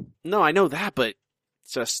kidding me? No, I know that, but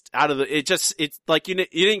just out of it's like you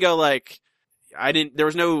didn't go like.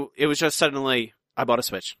 It was just suddenly, I bought a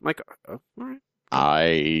Switch. I'm like, oh, all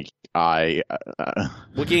right.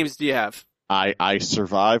 What games do you have? I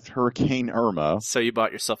survived Hurricane Irma. So you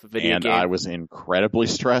bought yourself a video game. And I was incredibly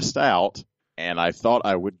stressed out, and I thought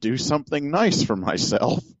I would do something nice for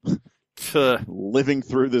myself. Living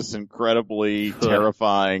through this incredibly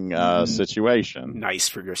terrifying situation. Nice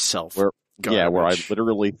for yourself. Where I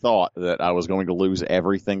literally thought that I was going to lose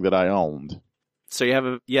everything that I owned. So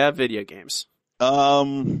you have video games.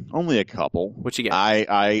 Only a couple. What you get?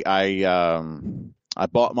 I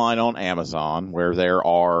bought mine on Amazon, where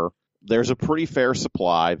there's a pretty fair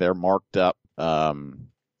supply. They're marked up, $50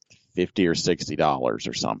 or $60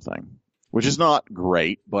 or something, which is not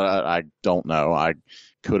great, but I don't know. I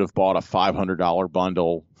could have bought a $500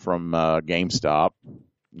 bundle from, GameStop.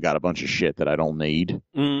 Got a bunch of shit that I don't need.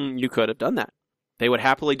 You could have done that. They would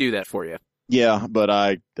happily do that for you. Yeah, but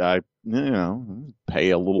I pay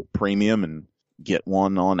a little premium and get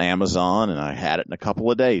one on Amazon, and I had it in a couple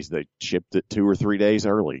of days. They shipped it 2 or 3 days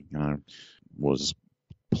early. I was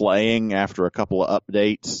playing after a couple of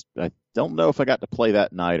updates. I don't know if I got to play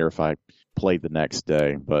that night or if I played the next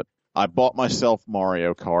day, but I bought myself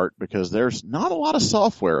Mario Kart because there's not a lot of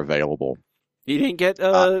software available. You didn't get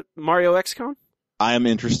Mario XCOM? I am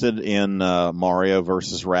interested in Mario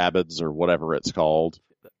vs. Rabbids or whatever it's called.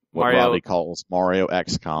 What Riley calls Mario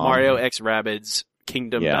XCOM. Mario X Rabbids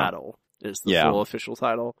Kingdom Battle is the full official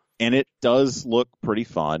title. And it does look pretty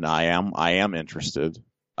fun. I am interested.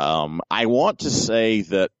 I want to say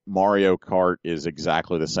that Mario Kart is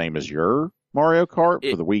exactly the same as your Mario Kart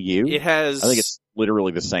for the Wii U. It has. I think it's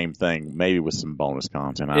literally the same thing, maybe with some bonus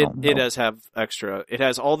content. I don't know. It does have extra. It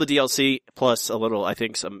has all the DLC plus a little, I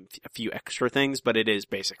think, a few extra things, but it is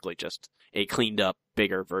basically just a cleaned up,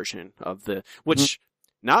 bigger version of which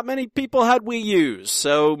not many people had Wii U's,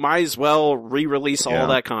 so might as well re-release all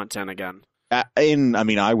that content again. And I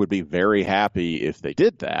mean, I would be very happy if they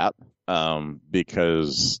did that,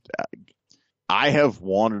 because I have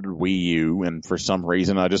wanted a Wii U, and for some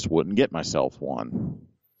reason I just wouldn't get myself one.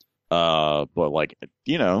 But like,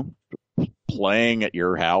 playing at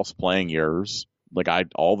your house, playing yours, like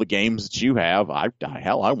all the games that you have, I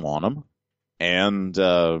want them. And,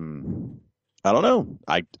 I don't know.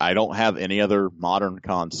 I don't have any other modern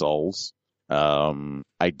consoles.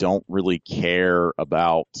 I don't really care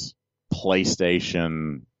about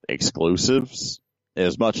PlayStation exclusives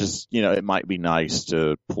as much as, it might be nice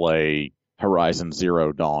to play Horizon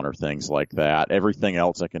Zero Dawn or things like that. Everything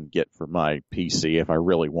else I can get for my PC if I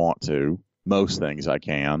really want to. Most things I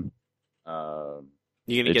can.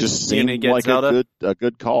 It just seemed like a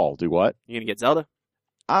good call. Do what? You gonna get Zelda?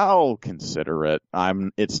 I'll consider it.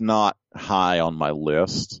 It's not high on my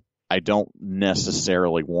list. I don't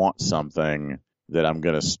necessarily want something that I'm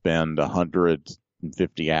going to spend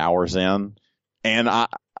 150 hours in. And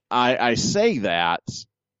I say that,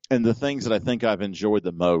 and the things that I think I've enjoyed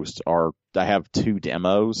the most are, I have 2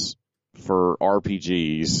 demos for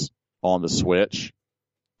RPGs on the Switch,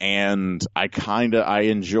 and I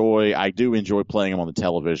do enjoy playing them on the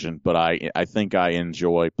television, but I think I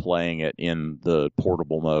enjoy playing it in the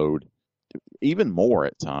portable mode even more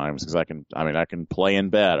at times, because I can play in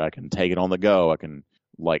bed, I can take it on the go, I can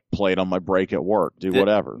play it on my break at work,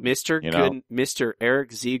 whatever. Mr.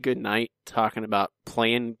 Eric Z. Goodnight talking about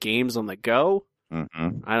playing games on the go.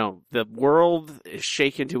 Mm-hmm. The world is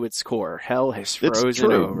shaken to its core. Hell has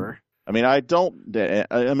frozen over. I mean, all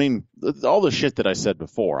the shit that I said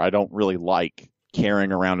before, I don't really like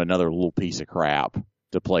carrying around another little piece of crap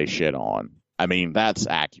to play shit on. I mean, that's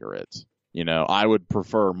accurate. I would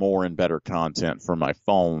prefer more and better content for my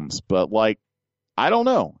phones, but I don't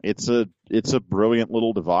know. It's a brilliant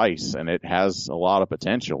little device, and it has a lot of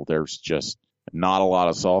potential. There's just not a lot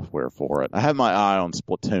of software for it. I have my eye on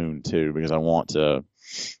Splatoon too, because I want to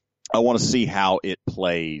see how it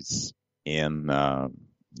plays in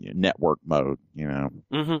network mode,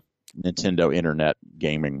 Mm-hmm. Nintendo Internet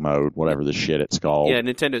Gaming mode, whatever the shit it's called. Yeah,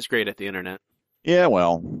 Nintendo's great at the internet. Yeah,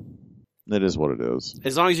 well, it is what it is.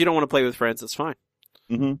 As long as you don't want to play with friends, it's fine.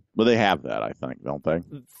 Mm-hmm. But they have that, I think, don't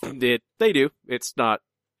they? They do. It's not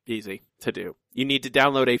easy to do. You need to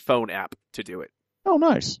download a phone app to do it. Oh,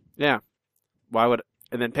 nice. Yeah. And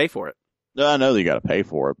then pay for it. I know that you got to pay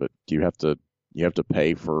for it, but you have to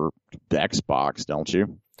pay for the Xbox, don't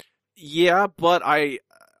you? Yeah, but I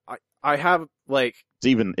have it's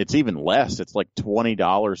even less. It's like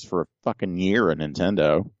 $20 for a fucking year at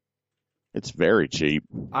Nintendo. It's very cheap.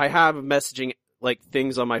 I have messaging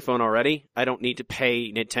things on my phone already. I don't need to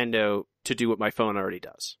pay Nintendo to do what my phone already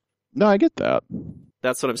does. No, I get that.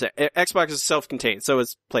 That's what I'm saying. Xbox is self-contained, so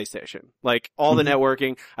is PlayStation. All the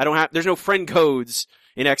networking, there's no friend codes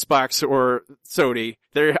in Xbox or Sony.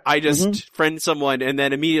 I just friend someone, and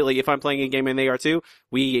then immediately, if I'm playing a game and they are too,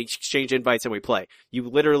 we exchange invites and we play. You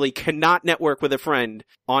literally cannot network with a friend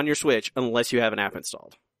on your Switch unless you have an app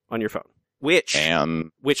installed on your phone. Which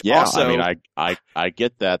also, I mean, I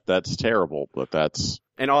get that. That's terrible, but that's...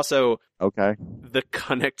 And also, okay, the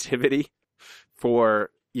connectivity for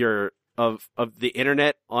of the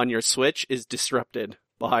internet on your Switch is disrupted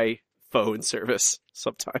by phone service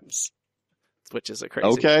sometimes, which is a crazy.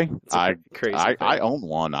 Okay, crazy. I own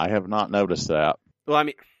one. I have not noticed that. Well, I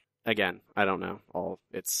mean, again, I don't know.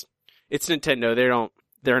 It's Nintendo.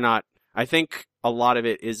 They're not. I think a lot of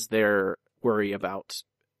it is their worry about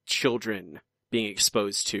children being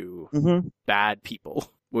exposed to bad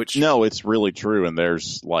people. Which no, it's really true. And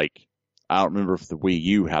there's I don't remember if the Wii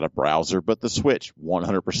U had a browser, but the Switch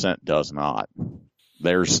 100% does not.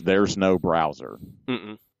 There's no browser.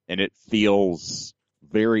 Mm-mm. And it feels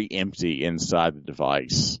very empty inside the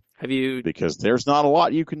device. Because there's not a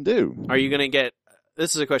lot you can do. Are you going to get...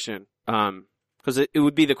 This is a question. Because it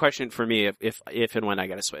would be the question for me if and when I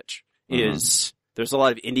get a Switch. Is there's a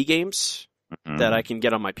lot of indie games that I can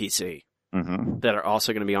get on my PC that are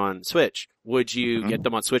also going to be on Switch. Would you get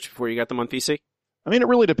them on Switch before you got them on PC? I mean, it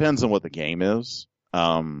really depends on what the game is.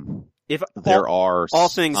 If there are all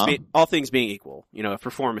things being equal, if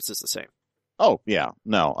performance is the same. Oh yeah,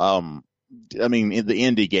 no. I mean, the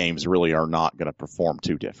indie games really are not going to perform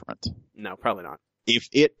too different. No, probably not. If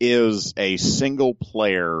it is a single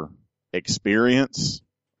player experience,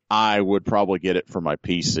 I would probably get it for my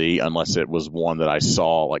PC unless it was one that I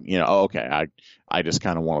saw like, okay, I just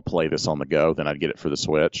kind of want to play this on the go. Then I'd get it for the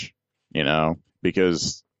Switch,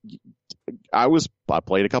 because I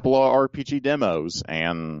played a couple of RPG demos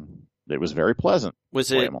and it was very pleasant. Was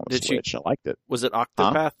Play it? them on the Switch. I liked it. Was it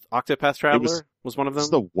Octopath? Octopath Traveler was one of them. It's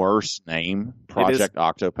the worst name, Project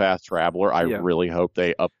Octopath Traveler. I really hope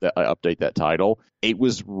they update that title. It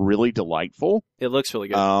was really delightful. It looks really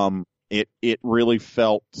good. It really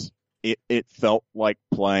felt it felt like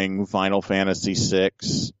playing Final Fantasy VI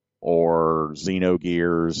or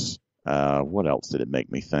Xenogears. What else did it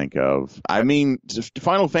make me think of? I mean, just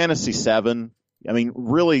Final Fantasy VII. I mean,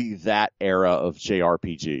 really that era of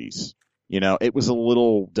JRPGs. It was a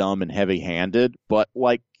little dumb and heavy-handed, but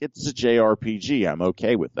like it's a JRPG. I'm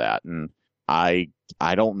okay with that, and I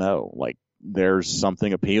don't know. Like, there's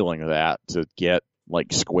something appealing to that, to get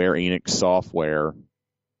like Square Enix software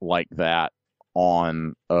like that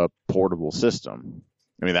on a portable system.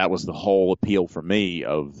 I mean, that was the whole appeal for me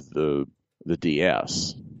of the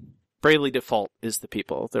DS. Bravely Default is the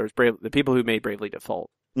people. The people who made Bravely Default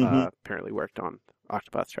apparently worked on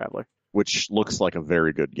Octopath Traveler, which looks like a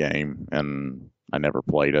very good game, and I never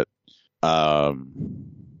played it.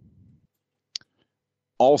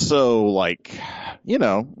 Also, like,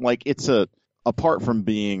 it's apart from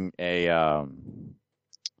being a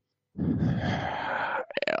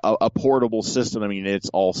portable system, I mean, it's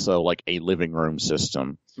also like a living room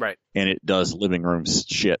system. Right. And it does living room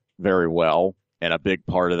shit very well. And a big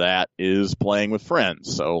part of that is playing with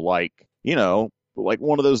friends. So like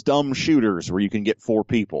one of those dumb shooters where you can get 4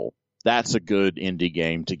 people. That's a good indie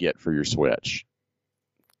game to get for your Switch.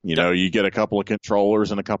 You get a couple of controllers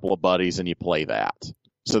and a couple of buddies and you play that.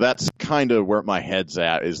 So that's kind of where my head's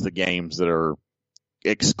at, is the games that are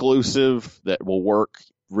exclusive, that will work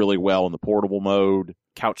really well in the portable mode.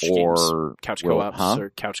 Couch or games, couch co-ops, or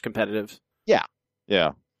couch competitive. Yeah.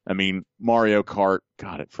 Yeah. I mean, Mario Kart,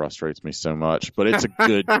 God, it frustrates me so much, but it's a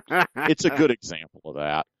good, it's a good example of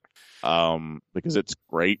that. Because it's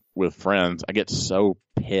great with friends. I get so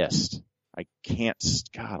pissed. I can't,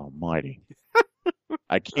 God almighty.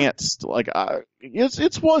 I can't,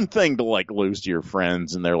 it's one thing to like lose to your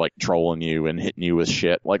friends and they're like trolling you and hitting you with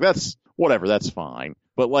shit. Like that's, whatever, that's fine.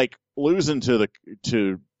 But like losing to the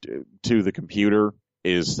computer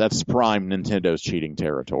that's prime Nintendo's cheating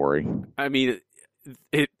territory. I mean,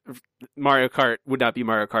 Mario Kart would not be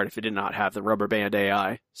Mario Kart if it did not have the rubber band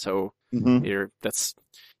AI. So you can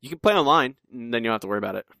play online and then you don't have to worry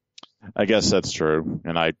about it. I guess that's true.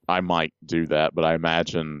 And I might do that, but I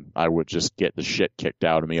imagine I would just get the shit kicked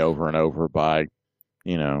out of me over and over by,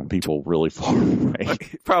 people really far away.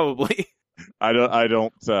 Probably. I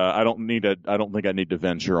don't think I need to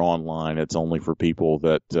venture online. It's only for people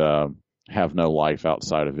that, have no life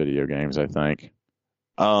outside of video games, I think.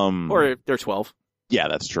 Or if they're 12. Yeah,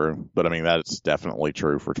 that's true. But I mean, that's definitely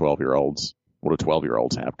true for 12-year-olds. What do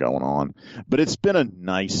 12-year-olds have going on? But it's been a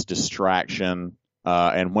nice distraction.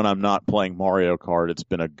 And when I'm not playing Mario Kart, it's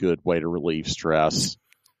been a good way to relieve stress.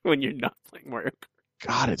 When you're not playing Mario Kart.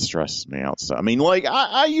 God, it stresses me out. So, I mean, like,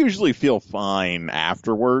 I usually feel fine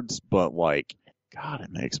afterwards, but like, God, it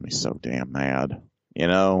makes me so damn mad.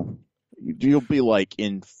 You'll be like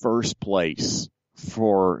in first place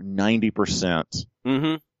for 90%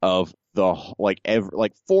 of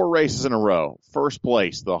the 4 races in a row, first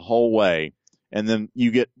place the whole way, and then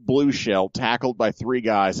you get blue shell tackled by 3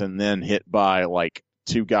 guys and then hit by like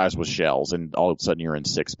 2 guys with shells, and all of a sudden you're in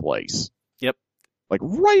 6th place. Yep. Like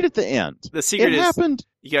right at the end. The secret happened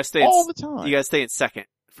you gotta stay all the time. You gotta stay in second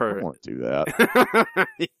I don't want to do that.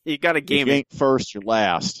 You gotta game if you ain't first, you're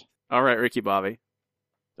last. All right, Ricky Bobby.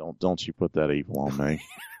 Don't you put that evil on me.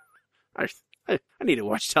 I need to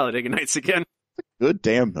watch Talladega Nights again. Good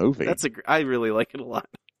damn movie. I really like it a lot.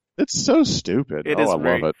 It's so stupid. I love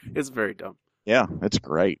it. It's very dumb. Yeah, it's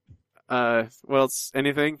great. Well,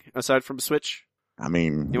 anything aside from Switch? I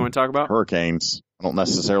mean, you want to talk about hurricanes? I don't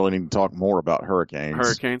necessarily need to talk more about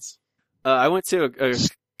hurricanes. I went to a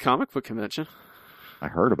comic book convention. I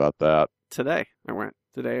heard about that today. I went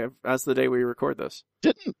today. As the day we record this.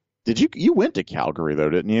 Did you went to Calgary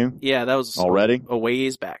though, didn't you? Yeah, that was already a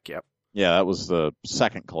ways back. Yep. Yeah, that was the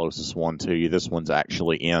second closest one to you. This one's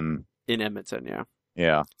actually in Edmonton. Yeah.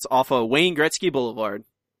 Yeah. It's off of Wayne Gretzky Boulevard.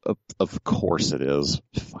 Of course it is.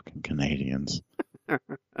 Fucking Canadians.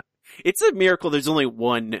 It's a miracle there's only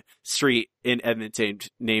one street in Edmonton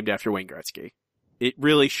named after Wayne Gretzky. It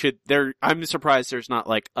really should. I'm surprised there's not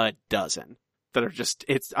like a dozen that are just.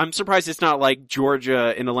 I'm surprised it's not like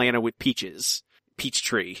Georgia and Atlanta with peaches,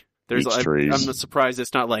 Peachtree. There's, Beech I'm trees. surprised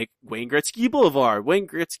it's not like Wayne Gretzky Boulevard, Wayne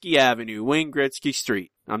Gretzky Avenue, Wayne Gretzky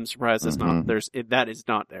Street. I'm surprised it's not. That is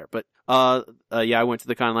not there. But, yeah, I went to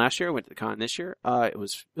the con last year. I went to the con this year. It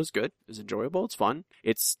was good. It was enjoyable. It's fun.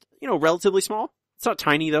 It's, relatively small. It's not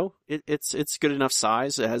tiny though. It's good enough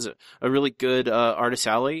size. It has a really good, artist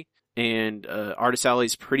alley, and, artist alley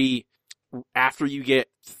is pretty, after you get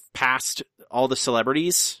past all the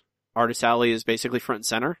celebrities, artist alley is basically front and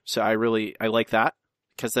center. So I like that,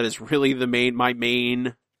 because that is really the main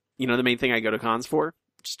thing I go to cons for.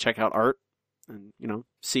 Just check out art and,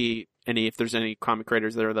 see if there's any comic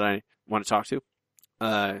creators there that I want to talk to.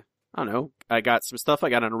 I don't know. I got some stuff. I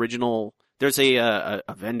got an original. There's a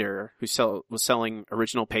vendor who was selling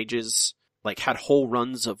original pages, like had whole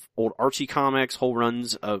runs of old Archie comics, whole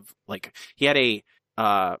runs of, like, he had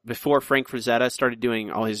before Frank Frazetta started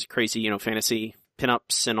doing all his crazy, fantasy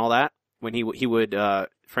pinups and all that, when he would,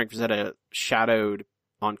 Frank Frazetta shadowed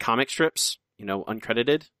on comic strips,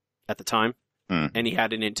 uncredited at the time. And he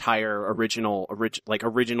had an entire original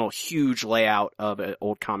huge layout of an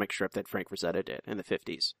old comic strip that Frank Frazetta did in the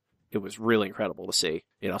 50s. It was really incredible to see.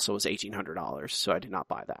 It also was $1,800, so I did not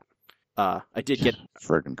buy that. I did get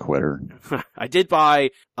friggin' quitter. I did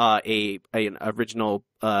buy an original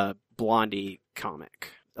Blondie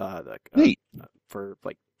comic for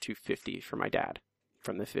like $250 for my dad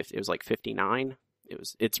from the 50s. It was like $59.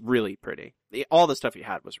 It's really pretty. All the stuff he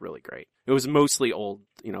had was really great. It was mostly old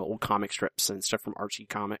comic strips and stuff from Archie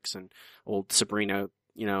comics and old Sabrina,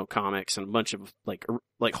 comics, and a bunch of like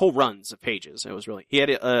whole runs of pages. It was really, he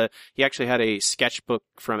actually had a sketchbook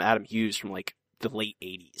from Adam Hughes from like the late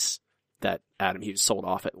 80s that Adam Hughes sold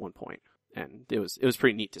off at one point. And it was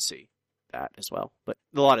pretty neat to see that as well. But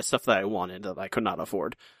a lot of stuff that I wanted that I could not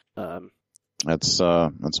afford. That's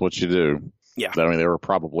what you do. Yeah. I mean, there were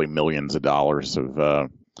probably millions of dollars of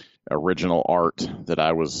original art that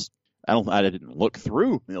I didn't look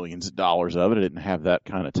through millions of dollars of it. I didn't have that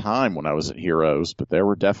kind of time when I was at Heroes, but there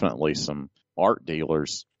were definitely some art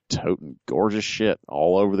dealers toting gorgeous shit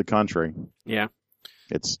all over the country. Yeah.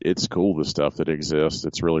 It's cool, the stuff that exists.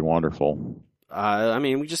 It's really wonderful. I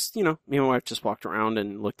mean, we just, me and my wife just walked around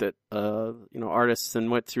and looked at, artists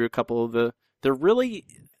and went through a couple of they're really,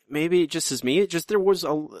 maybe just as me, there was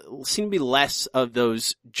seemed to be less of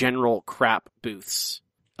those general crap booths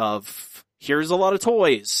of, here's a lot of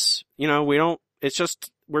toys. We're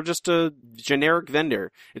just a generic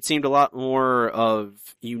vendor. It seemed a lot more of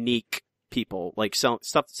unique people, like selling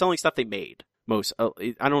stuff they made. I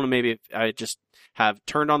don't know, maybe if I just have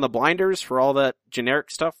turned on the blinders for all that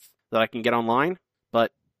generic stuff that I can get online,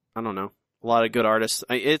 but I don't know. A lot of good artists.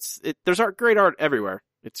 There's great art everywhere.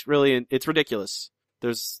 It's ridiculous.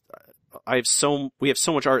 We have so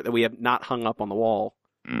much art that we have not hung up on the wall.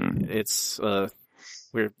 It's,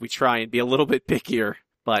 we try and be a little bit pickier,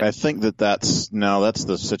 but I think that's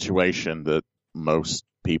the situation that most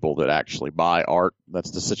people that actually buy art,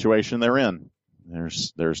 that's the situation they're in.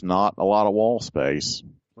 There's not a lot of wall space.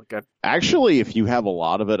 Okay. Actually, if you have a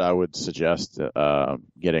lot of it, I would suggest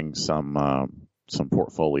getting some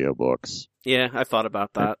portfolio books. Yeah, I thought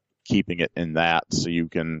about that. Keeping it in that, so you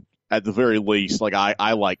can, at the very least, like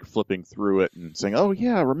I like flipping through it and saying, oh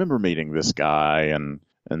yeah, I remember meeting this guy and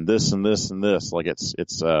this and this and this. Like it's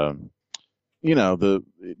a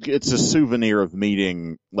souvenir of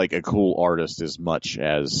meeting like a cool artist as much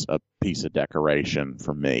as a piece of decoration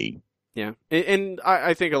for me. Yeah. And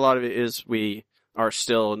I think a lot of it is we are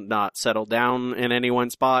still not settled down in any one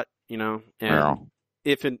spot, and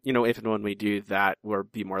if and when we do that, we'll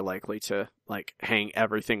be more likely to like hang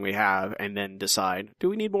everything we have and then decide, do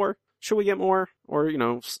we need more? Should we get more? Or,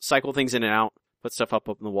 cycle things in and out, put stuff up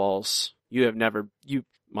on the walls.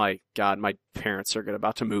 My God, my parents are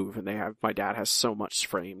about to move, and my dad has so much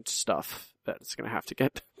framed stuff that it's going to have to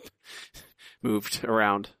get moved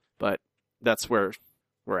around. But that's where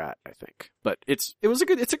we're at, I think. But it's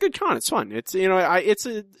a good con. It's fun. It's,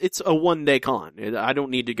 it's a 1 day con. I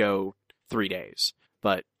don't need to go 3 days,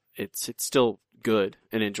 but it's still good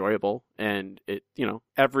and enjoyable. And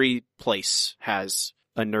every place has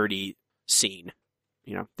a nerdy scene.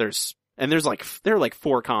 There are like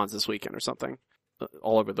 4 cons this weekend or something.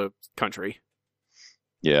 All over the country.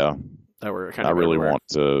 Yeah. That were kind of I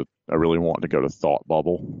really want to go to Thought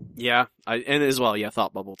Bubble. Yeah. And as well, yeah,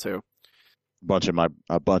 Thought Bubble too. A bunch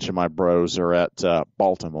of my bros are at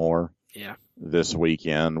Baltimore. Yeah. This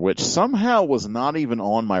weekend, which somehow was not even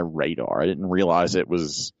on my radar. I didn't realize it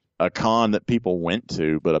was a con that people went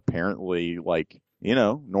to, but apparently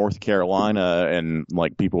North Carolina and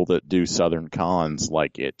like people that do Southern cons,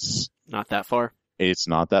 like it's not that far. It's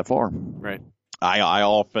not that far. Right. I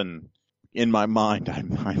often in my mind,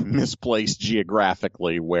 I'm misplaced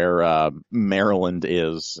geographically where Maryland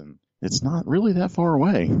is, and it's not really that far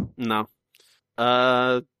away. No.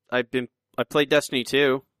 I played Destiny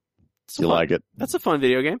 2. You like it? That's a fun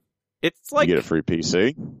video game. It's like You get a free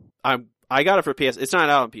PC. I got it for PS. It's not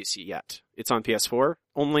out on PC yet. It's on PS4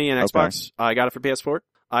 only and Xbox. I got it for PS4.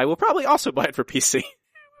 I will probably also buy it for PC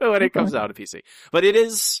when it comes out on PC. But it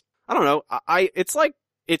is, I don't know.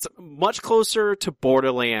 It's much closer to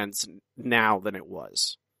Borderlands now than it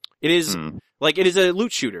was. It is it is a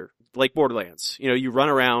loot shooter like Borderlands. You know, you run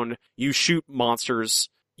around, you shoot monsters,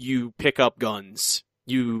 you pick up guns,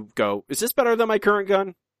 you go, is this better than my current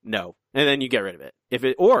gun? No. And then you get rid of it. It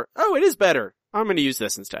is better. I'm going to use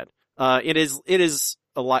this instead. It is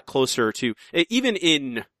a lot closer to, even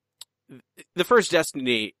in the first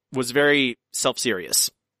Destiny was very self-serious.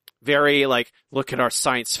 Very like, look at our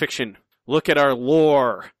science fiction. Look at our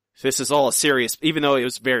lore. This is all a serious, even though it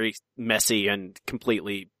was very messy and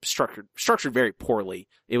completely structured very poorly.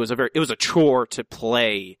 It was a chore to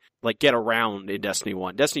play, like get around in Destiny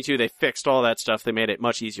 1. Destiny 2, they fixed all that stuff. They made it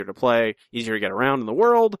much easier to play, easier to get around in the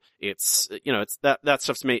world. It's that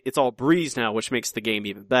stuff's made, it's all breeze now, which makes the game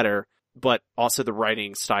even better. But also the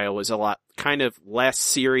writing style is a lot kind of less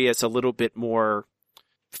serious, a little bit more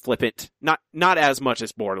flippant. Not as much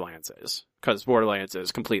as Borderlands is. Because Borderlands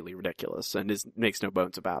is completely ridiculous and makes no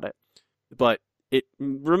bones about it. But it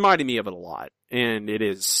reminded me of it a lot. And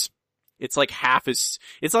it's like it's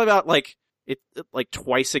about like, like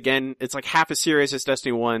twice again, it's like half as serious as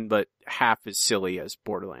Destiny 1, but half as silly as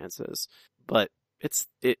Borderlands is. But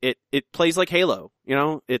it plays like Halo, you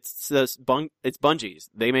know? It's Bungie's.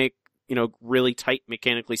 They make, you know, really tight,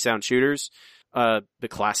 mechanically sound shooters. The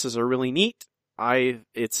classes are really neat.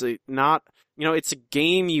 It's a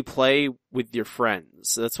game you play with your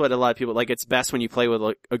friends. That's what a lot of people like. It's best when you play with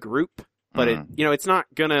like a group, but it's not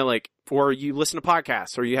gonna like, or you listen to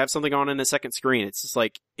podcasts or you have something on in a second screen. It's just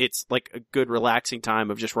like, it's like a good relaxing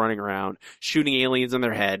time of just running around, shooting aliens in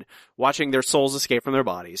their head, watching their souls escape from their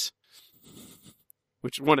bodies.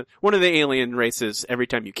 Which one of the alien races, every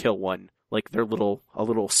time you kill one, like a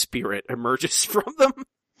little spirit emerges from them.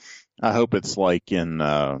 I hope it's like in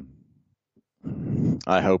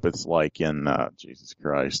Jesus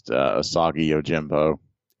Christ, Asagi Yojimbo.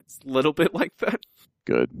 It's a little bit like that.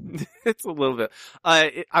 Good. It's a little bit.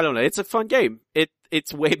 I don't know. It's a fun game.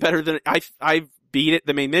 It's way better than I've beat it.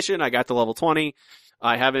 The main mission. I got to level 20.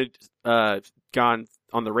 I haven't gone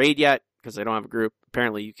on the raid yet because I don't have a group.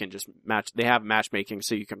 Apparently, you can just match. They have matchmaking,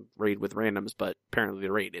 so you can raid with randoms. But apparently,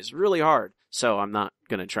 the raid is really hard. So I'm not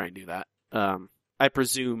gonna try and do that. I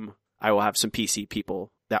presume I will have some PC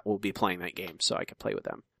people that will be playing that game, so I can play with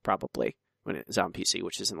them probably when it is on PC,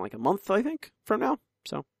 which is in like a month, I think, from now.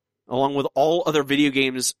 So, along with all other video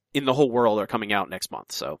games in the whole world are coming out next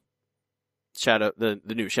month. So, the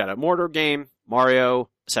new Shadow Mordor game, Mario,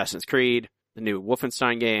 Assassin's Creed, the new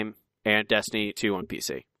Wolfenstein game, and Destiny 2 on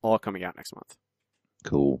PC, all coming out next month.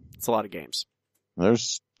 Cool. It's a lot of games.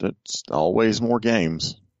 There's always more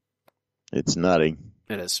games. It's nutty.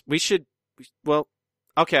 It is.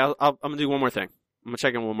 Okay, I'm gonna do one more thing. I'm gonna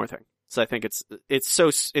check in one more thing. So I think it's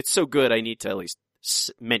so good. I need to at least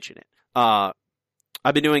mention it. I've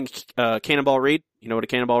been doing Cannonball Read. You know what a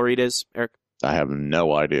Cannonball Read is, Eric? I have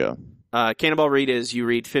no idea. Cannonball Read is you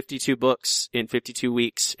read 52 books in 52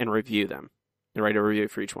 weeks and review them, and write a review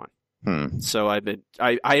for each one. So I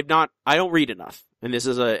don't read enough, and this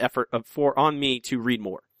is an effort on me to read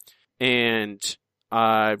more. And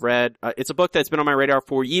I read, it's a book that's been on my radar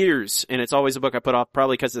for years, and it's always a book I put off,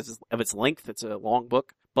 probably because of its length. It's a long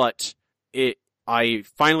book, but I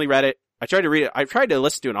finally read it. I tried to read it. I tried to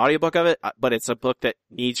listen to an audiobook of it, but it's a book that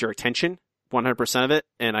needs your attention, 100% of it,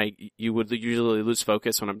 and you would usually lose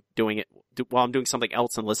focus when I'm doing it, while I'm doing something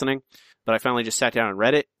else and listening. But I finally just sat down and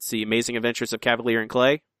read it. It's The Amazing Adventures of Cavalier and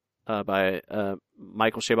Clay, by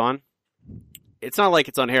Michael Chabon. It's not like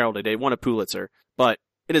it's unheralded. It won a Pulitzer, but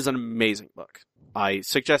it is an amazing book. I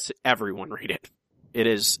suggest everyone read it. It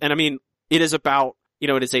is about,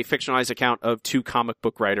 it is a fictionalized account of two comic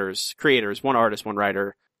book creators, one artist, one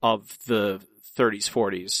writer, of the 30s,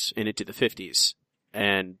 40s, and into the 50s.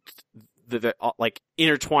 And like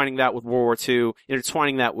intertwining that with World War II,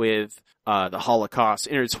 intertwining that with the Holocaust,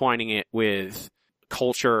 intertwining it with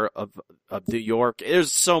culture of New York.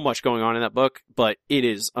 There's so much going on in that book, but it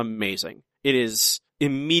is amazing. It is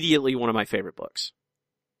immediately one of my favorite books.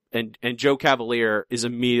 And Joe Cavalier is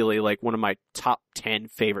immediately like one of my top 10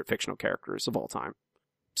 favorite fictional characters of all time.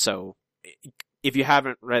 So if you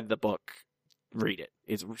haven't read the book, read it.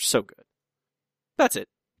 It's so good. That's it.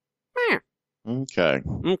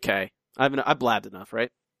 Okay. I blabbed enough,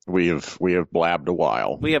 right? We have blabbed a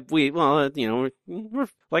while. We're,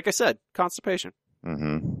 like I said, constipation.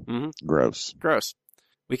 Gross. Gross.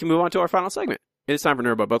 We can move on to our final segment. It is time for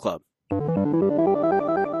Nerdbot Book Club.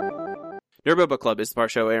 Nerdbot Book Club is the part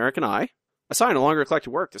show Eric and I assign a longer collected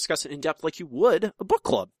work, discuss it in depth like you would a book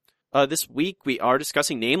club. This week we are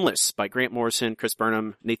discussing Nameless by Grant Morrison, Chris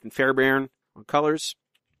Burnham, Nathan Fairbairn on colors.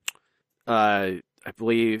 I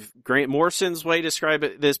believe Grant Morrison's way to describe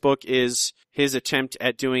this book is his attempt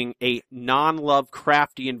at doing a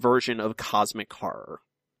non-Lovecraftian version of cosmic horror.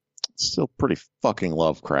 Still pretty fucking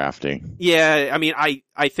Lovecrafty. Yeah, I mean, I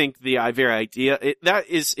think the very idea,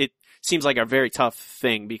 it seems like a very tough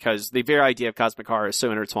thing because the very idea of cosmic horror is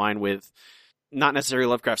so intertwined with not necessarily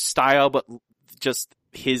Lovecraft's style, but just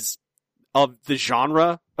of the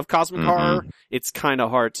genre of cosmic horror. It's kind of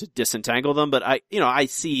hard to disentangle them, but I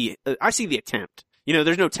see the attempt.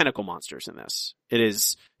 There's no tentacle monsters in this. It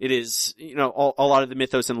is, a lot of the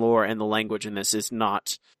mythos and lore and the language in this is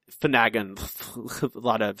not Finnegan, a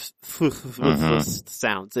lot of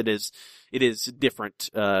sounds. It is different,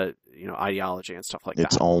 ideology and stuff like that.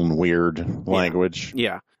 Its own weird language.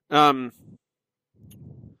 Yeah.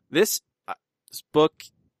 This book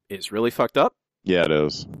is really fucked up. Yeah, it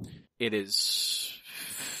is. It is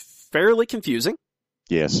fairly confusing.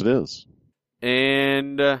 Yes, it is.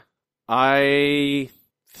 And I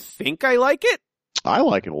think I like it. I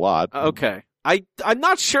like it a lot. Okay. I'm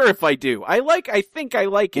not sure if I do. I think I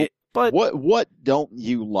like it, but what don't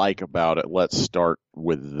you like about it? Let's start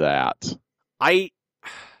with that. I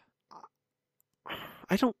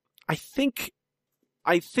think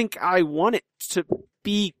I want it to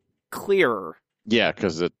be clearer. Yeah,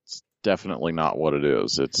 because it's definitely not what it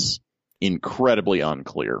is. It's incredibly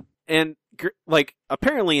unclear. And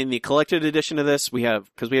apparently in the collected edition of this,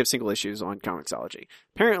 because we have single issues on Comixology.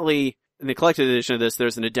 Apparently in the collected edition of this,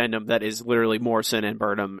 there's an addendum that is literally Morrison and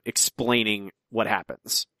Burnham explaining what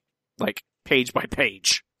happens, like page by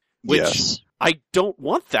page. Which yes. I don't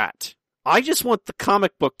want that. I just want the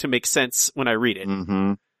comic book to make sense when I read it.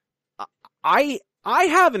 I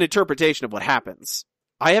have an interpretation of what happens.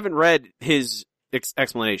 I haven't read his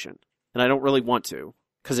explanation, and I don't really want to,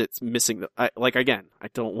 because it's missing I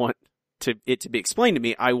don't want it to be explained to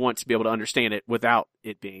me. I want to be able to understand it without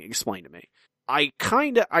it being explained to me. I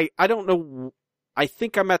don't know. I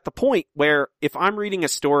think I'm at the point where if I'm reading a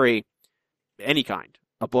story, any kind,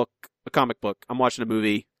 a book, a comic book, I'm watching a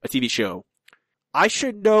movie, a TV show, I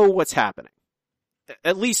should know what's happening.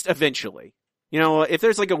 At least eventually. If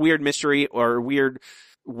there's like a weird mystery or a weird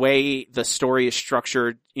way the story is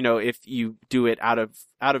structured, if you do it out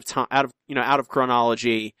of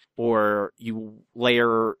chronology, or you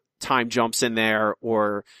layer time jumps in there,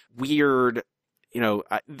 or weird,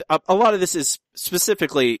 a lot of this is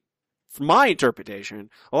specifically, from my interpretation,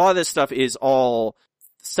 a lot of this stuff is all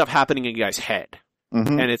stuff happening in a guy's head.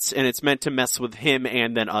 And it's meant to mess with him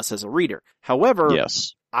and then us as a reader. However,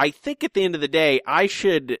 yes. I think at the end of the day, I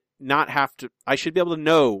should be able to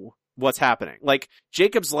know what's happening. Like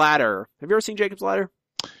Jacob's Ladder. Have you ever seen Jacob's Ladder?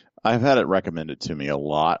 I've had it recommended to me a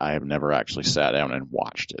lot. I have never actually sat down and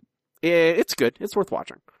watched it. It's good. It's worth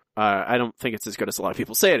watching. I don't think it's as good as a lot of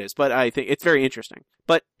people say it is, but I think it's very interesting.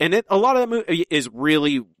 A lot of that movie is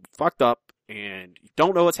really fucked up, and you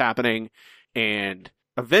don't know what's happening,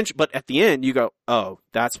 but at the end you go, oh,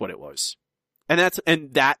 that's what it was. And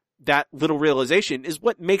that little realization is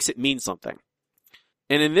what makes it mean something.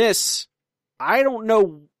 And in this, I don't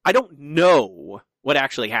know what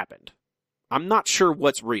actually happened. I'm not sure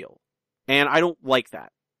what's real. And I don't like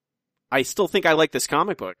that. I still think I like this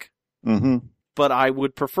comic book. But I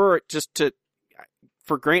would prefer it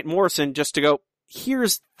for Grant Morrison just to go,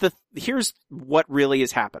 here's what really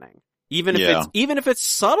is happening. Even if it's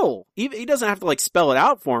subtle, he doesn't have to spell it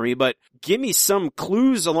out for me, but give me some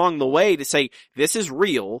clues along the way to say, this is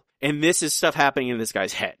real and this is stuff happening in this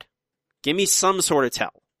guy's head. Give me some sort of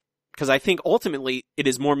tell. Because I think ultimately it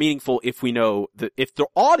is more meaningful if we know if the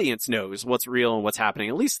audience knows what's real and what's happening,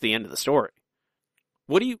 at least at the end of the story.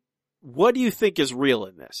 What do you think is real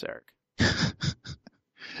in this, Eric?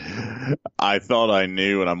 I thought I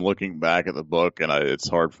knew, and I'm looking back at the book, and it's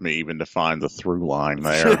hard for me even to find the through line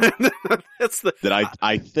there.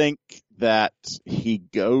 I think that he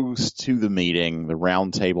goes to the meeting, the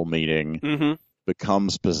round table meeting,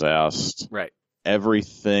 becomes possessed. Right.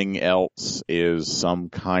 Everything else is some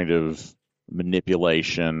kind of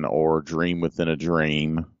manipulation or dream within a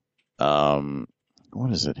dream.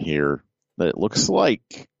 What is it here? That it looks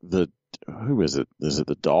like who is it? Is it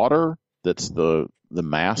the daughter that's the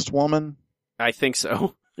masked woman? I think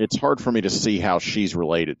so. It's hard for me to see how she's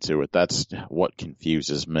related to it. That's what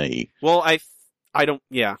confuses me. Well, I don't,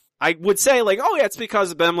 yeah. I would say like, oh yeah, it's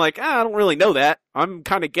because of them. Like, I don't really know that. I'm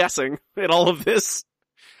kind of guessing at all of this.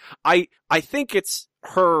 I think it's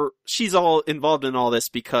her. She's all involved in all this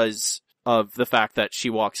because of the fact that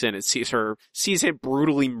she walks in and sees him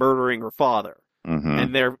brutally murdering her father.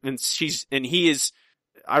 And he is,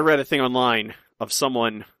 I read a thing online of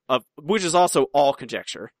someone which is also all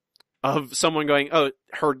conjecture, of someone going, oh,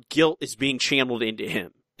 her guilt is being channeled into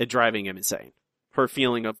him and driving him insane. Her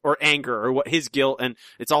feeling of, or anger, or what his guilt, and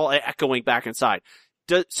it's all echoing back inside.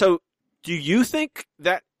 So, do you think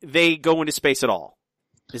that they go into space at all?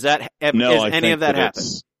 Is that, no, is any of that happen?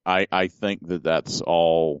 I think that's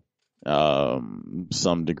all,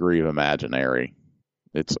 some degree of imaginary.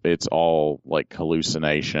 It's all like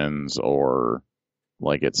hallucinations, or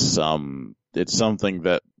like it's something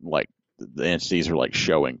that like the entities are like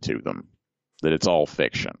showing to them, that it's all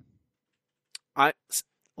fiction. That's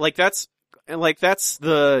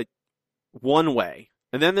the one way.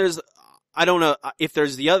 And then there's, I don't know if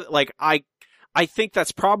there's the other, like I think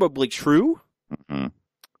that's probably true,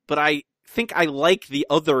 but I think I like the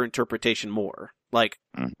other interpretation more. Like,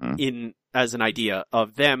 as an idea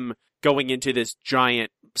of them going into this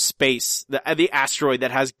giant space, the asteroid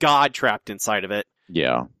that has God trapped inside of it.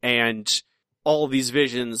 Yeah. And all of these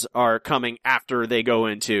visions are coming after they go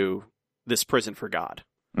into this prison for God.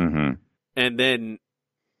 Mm-hmm. And then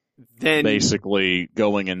basically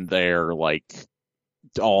going in there, like,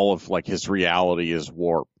 all of like his reality is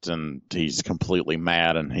warped and he's completely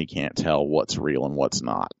mad and he can't tell what's real and what's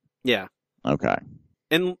not. Yeah. Okay.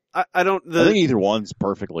 And I think either one's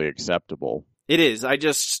perfectly acceptable. It is.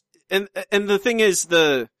 And the thing is,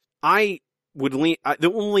 the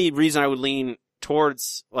only reason I would lean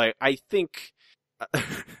towards, like, I think,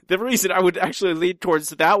 the reason I would actually lean towards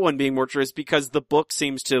that one being more true is because the book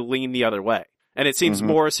seems to lean the other way. And it seems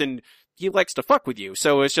Morrison, he likes to fuck with you.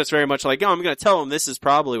 So it's just very much like, oh, I'm going to tell him this is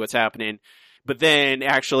probably what's happening. But then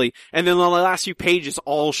actually, and then the last few pages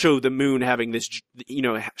all show the moon having this,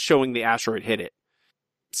 showing the asteroid hit it.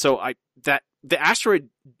 So the asteroid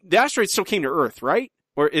still came to Earth, right?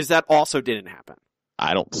 Or is that also didn't happen?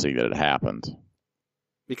 I don't see that it happened.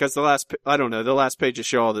 Because the last pages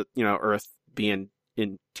show all the, Earth being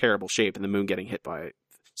in terrible shape and the moon getting hit by it.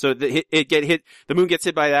 So the moon gets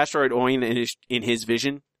hit by the asteroid Oin in his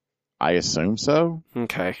vision? I assume so.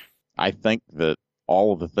 Okay. I think that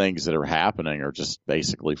all of the things that are happening are just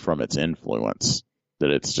basically from its influence.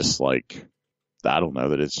 That it's just like, I don't know,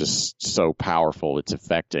 that it's just so powerful, it's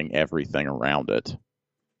affecting everything around it.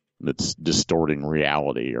 It's distorting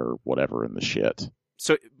reality or whatever in the shit.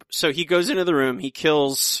 So he goes into the room, he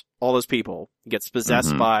kills all those people, gets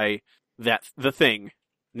possessed by the thing.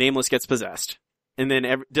 Nameless gets possessed. And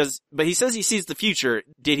then but he says he sees the future.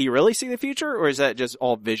 Did he really see the future, or is that just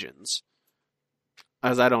all visions?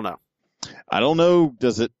 As I don't know. I don't know.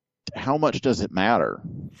 How much does it matter?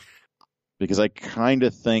 Because I kind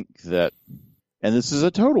of think that, and this is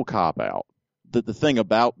a total cop-out, that the thing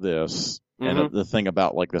about this, and the thing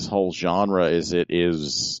about like this whole genre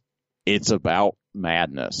is it's about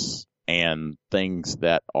madness and things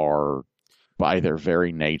that are by their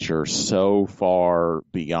very nature so far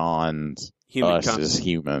beyond us as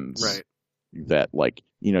humans, right? That like,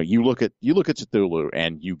 you look at Cthulhu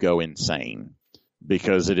and you go insane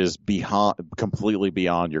because it is completely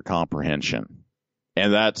beyond your comprehension.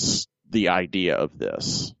 And that's the idea of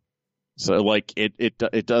this. So like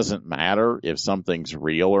it doesn't matter if something's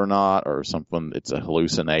real or not, or it's a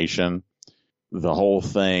hallucination. The whole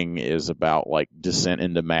thing is about like descent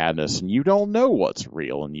into madness, and you don't know what's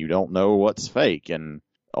real and you don't know what's fake, and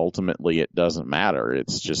ultimately it doesn't matter.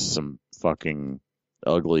 It's just some fucking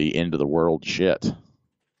ugly end of the world shit.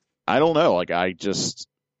 I don't know, like I just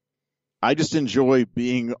enjoy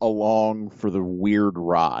being along for the weird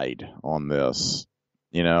ride on this.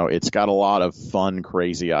 It's got a lot of fun,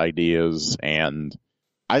 crazy ideas, and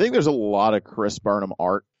I think there's a lot of Chris Burnham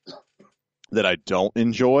art that I don't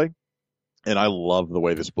enjoy, and I love the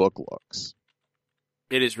way this book looks.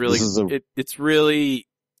 It is really,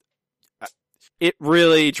 it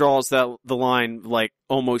really draws the line like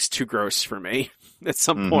almost too gross for me at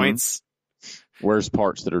some points. Where's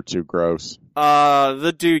parts that are too gross?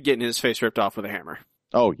 The dude getting his face ripped off with a hammer.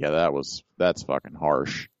 Oh yeah, that's fucking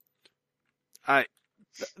harsh.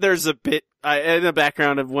 There's a bit in the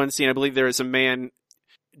background of one scene. I believe there is a man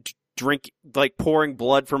pouring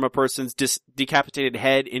blood from a person's decapitated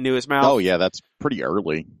head into his mouth. Oh yeah, that's pretty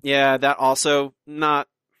early. Yeah, that also not.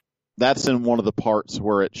 That's in one of the parts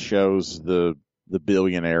where it shows the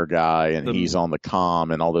billionaire guy and he's on the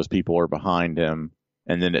comm and all those people are behind him,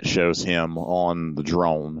 and then it shows him on the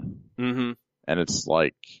drone. Mm-hmm. And it's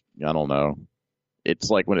like, I don't know. it's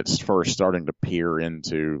like when it's first starting to peer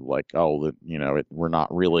into like, oh, we're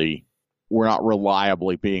not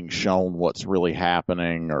reliably being shown what's really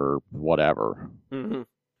happening or whatever. Mm-hmm.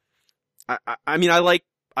 I mean,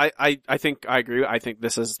 I think I agree. I think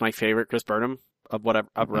this is my favorite Chris Burnham of what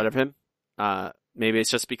I've read of him. Maybe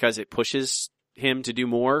it's just because it pushes him to do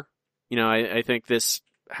more. I think this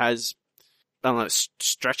has, I don't know,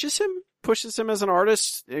 stretches him, pushes him as an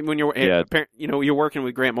artist. And when you're working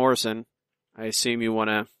with Grant Morrison, I assume you want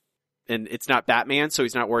to, and it's not Batman, so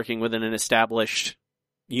he's not working within an established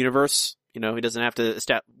universe. He doesn't have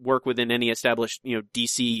to work within any established,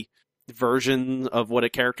 DC version of what a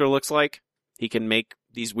character looks like. He can make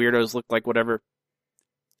these weirdos look like whatever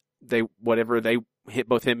they hit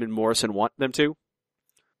both him and Morrison want them to.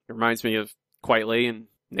 It reminds me of Quietly and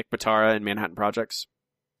Nick Batara and Manhattan Projects,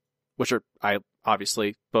 which are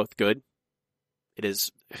obviously both good.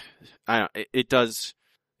 It's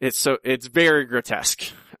very grotesque,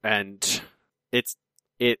 and it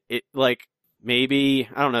like, maybe,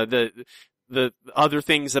 I don't know, the other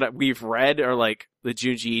things that we've read are like the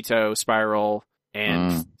Junji Ito Spiral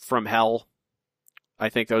and From Hell. I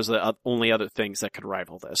think those are the only other things that could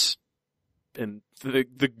rival this. And the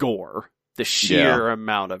gore, the sheer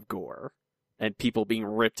amount of gore, and people being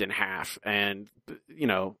ripped in half, and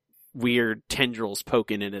weird tendrils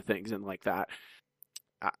poking into things and like that.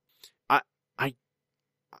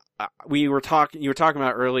 You were talking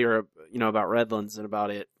about earlier, about Redlands and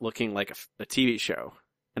about it looking like a TV show,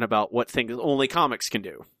 and about what things only comics can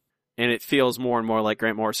do. And it feels more and more like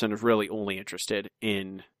Grant Morrison is really only interested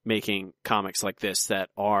in making comics like this that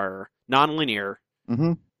are non-linear,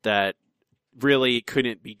 that really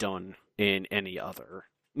couldn't be done in any other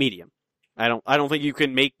medium. I don't think you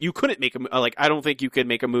couldn't make I don't think you could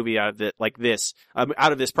make a movie out of it like this,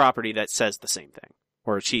 out of this property that says the same thing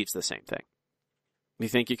or achieves the same thing. You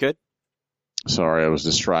think you could? Sorry, I was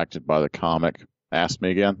distracted by the comic. Ask me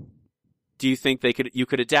again. Do you think you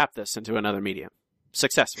could adapt this into another medium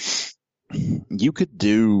successfully? You could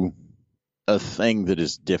do a thing that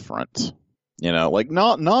is different. Like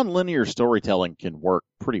non-linear storytelling can work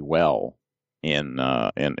pretty well in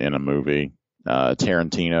a movie.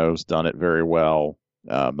 Tarantino's done it very well.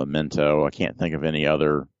 Memento. I can't think of any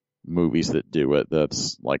other movies that do it.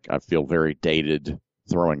 That's like, I feel very dated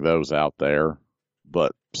throwing those out there,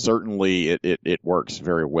 but certainly it works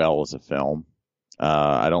very well as a film.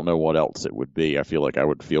 I don't know what else it would be. I feel like I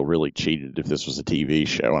would feel really cheated if this was a TV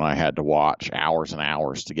show and I had to watch hours and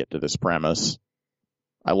hours to get to this premise.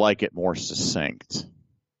 I like it more succinct.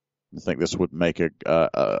 I think this would make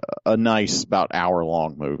a nice, about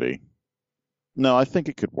hour-long movie. No, I think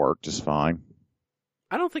it could work just fine.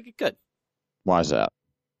 I don't think it could. Why is that?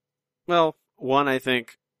 Well, one, I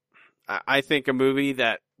think a movie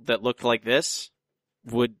that looked like this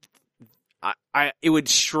would, it would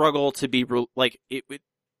struggle to be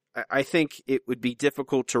I think it would be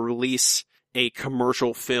difficult to release a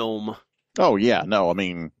commercial film. Oh yeah, no, I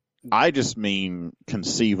mean, I just mean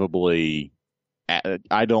conceivably.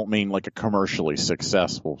 I don't mean like a commercially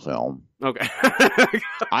successful film. Okay.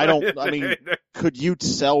 I mean, could you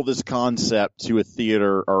sell this concept to a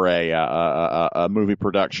theater or a movie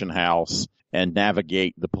production house and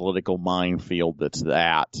navigate the political minefield that's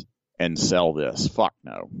that and sell this? Fuck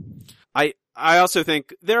no. I also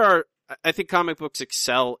think I think comic books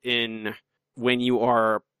excel in when you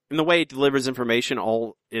are, in the way it delivers information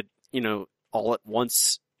all at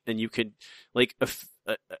once, and you could, like,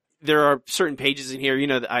 there are certain pages in here,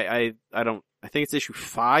 I think it's issue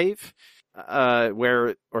 5,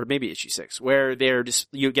 or maybe issue 6, where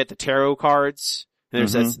you get the tarot cards, and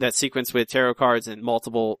there's that sequence with tarot cards and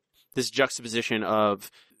this juxtaposition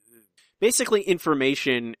of basically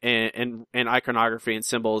information and iconography and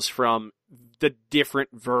symbols from the different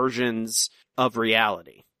versions of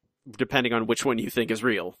reality, depending on which one you think is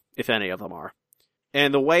real, if any of them are.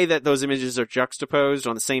 And the way that those images are juxtaposed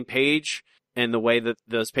on the same page, and the way that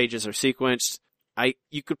those pages are sequenced, I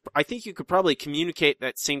think you could probably communicate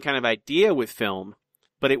that same kind of idea with film,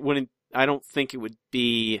 but I don't think it would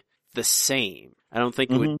be the same. I don't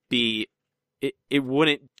think it would be, it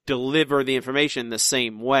wouldn't deliver the information the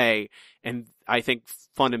same way. And I think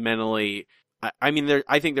fundamentally, I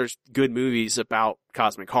think there's good movies about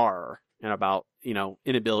cosmic horror and about,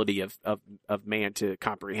 inability of man to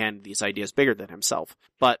comprehend these ideas bigger than himself.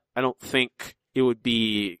 But I don't think it would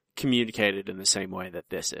be communicated in the same way that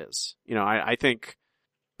this is. I think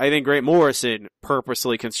Grant Morrison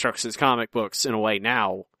purposely constructs his comic books in a way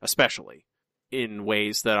now, especially in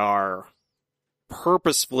ways that are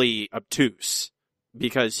purposefully obtuse,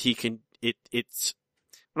 because he can, I don't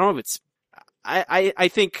know if it's, I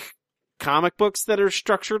think comic books that are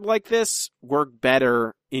structured like this work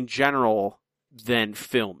better in general than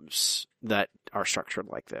films that are structured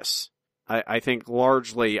like this. I think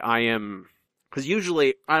largely because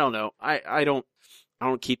usually, I don't know, I don't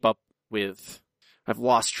keep up with, I've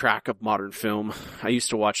lost track of modern film. I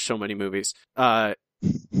used to watch so many movies. I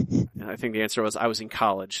think the answer was I was in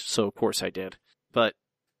college, so of course I did. But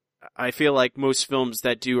I feel like most films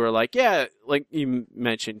that do are like, yeah, like you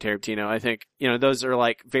mentioned Tarantino, I think, those are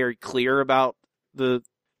like very clear about the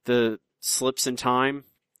slips in time.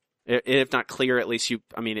 If not clear, at least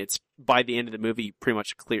it's by the end of the movie pretty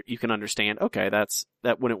much clear. You can understand, okay,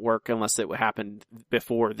 that wouldn't work unless it happened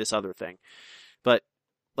before this other thing. But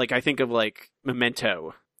like, I think of like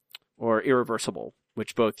Memento or Irreversible,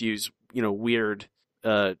 which both use, weird,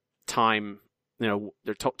 time,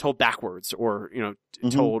 they're told backwards or,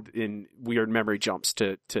 told in weird memory jumps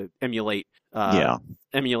to emulate,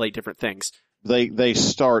 emulate different things. They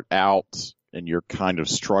start out and you're kind of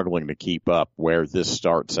struggling to keep up, where this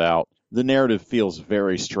starts out. The narrative feels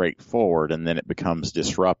very straightforward, and then it becomes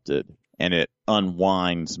disrupted, and it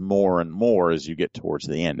unwinds more and more as you get towards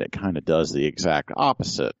the end. It kind of does the exact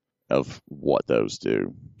opposite of what those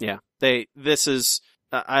do. Yeah. This is,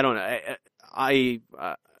 I don't know. I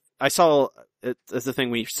saw it's the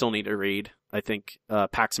thing we still need to read. I think,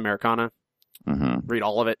 Pax Americana. Mm-hmm. Read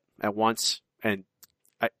all of it at once. And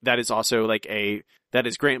that is also that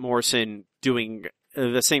is Grant Morrison doing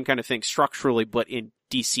the same kind of thing structurally, but in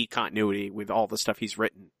DC continuity with all the stuff he's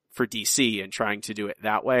written for DC and trying to do it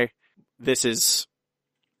that way. This is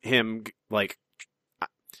him, like,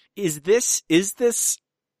 is this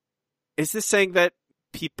saying that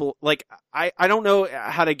people, like, I don't know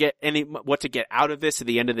how to get what to get out of this at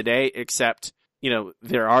the end of the day, except,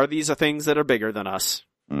 there are these things that are bigger than us.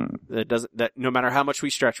 That no matter how much we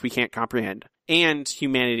stretch, we can't comprehend. And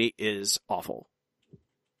humanity is awful.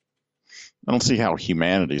 I don't see how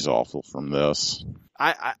humanity's awful from this.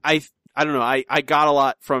 I don't know. I got a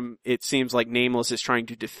lot from, it seems like Nameless is trying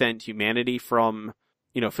to defend humanity from,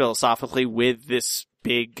 philosophically with this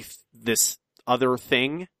other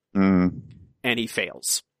thing. And he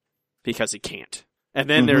fails because he can't. And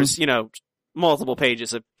then there's, multiple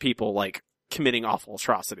pages of people like committing awful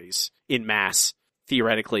atrocities in mass,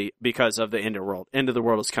 theoretically, because of the end of the world. End of the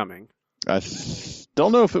world is coming. I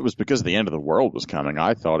don't know if it was because the end of the world was coming.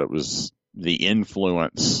 I thought it was the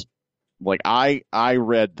influence. Like, I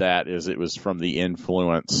read that as it was from the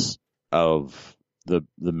influence of the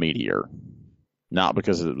meteor, not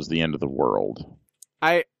because it was the end of the world.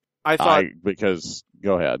 I thought because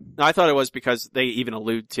go ahead. I thought it was because they even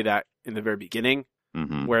allude to that in the very beginning,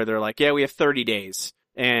 where they're like, yeah, we have 30 days.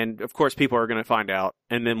 And of course people are going to find out.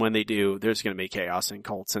 And then when they do, there's going to be chaos and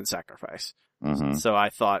cults and sacrifice. So I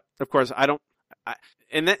thought, of course,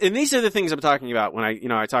 and these are the things I'm talking about when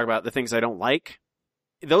I talk about the things I don't like.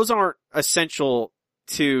 Those aren't essential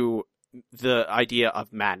to the idea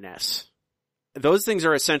of madness. Those things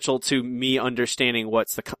are essential to me understanding what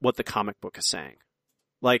the comic book is saying.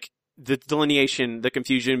 Like, the delineation, the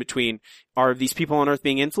confusion between, are these people on Earth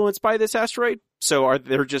being influenced by this asteroid? So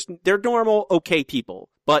they're normal, okay people.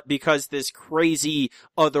 But because this crazy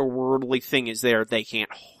otherworldly thing is there, they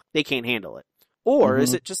can't handle it. Or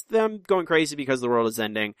is it just them going crazy because the world is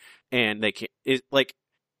ending and they can't,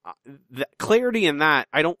 the clarity in that,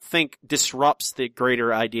 I don't think disrupts the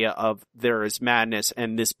greater idea of there is madness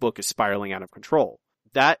and this book is spiraling out of control.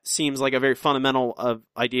 That seems like a very fundamental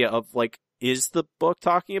idea of, like, is the book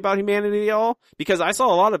talking about humanity at all? Because I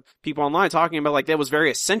saw a lot of people online talking about, like, that was very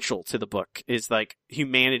essential to the book, is like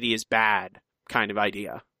humanity is bad kind of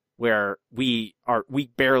idea, where we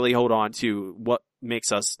barely hold on to what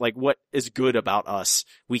makes us, like, what is good about us.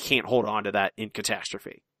 We can't hold on to that in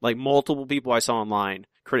catastrophe. Like, multiple people I saw online,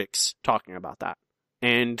 critics, talking about that.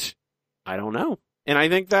 And I don't know. And I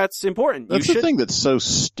think that's important. That's the thing that's so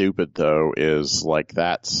stupid, though, is, like,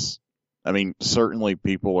 certainly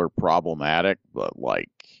people are problematic, but,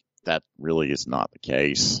 like, that really is not the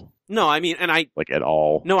case. No, at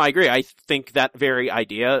all. No, I agree. I think that very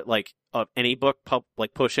idea, like, of any book,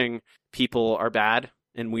 like, pushing people are bad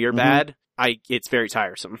and we are bad, it's very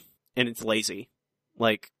tiresome. And it's lazy.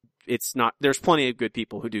 Like, it's not, there's plenty of good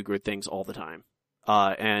people who do good things all the time.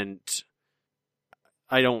 And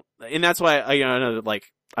that's why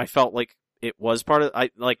I felt like it was part of, I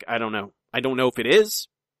don't know. I don't know if it is.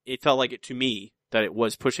 It felt like it to me that it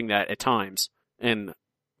was pushing that at times. And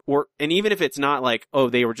even if it's not like, oh,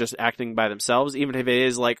 they were just acting by themselves, even if it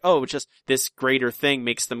is like, oh, it's just this greater thing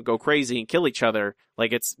makes them go crazy and kill each other,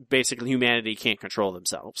 like, it's basically humanity can't control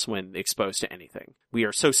themselves when exposed to anything. We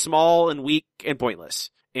are so small and weak and pointless.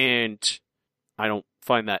 And I don't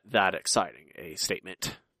find that exciting a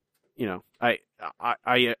statement. you know, I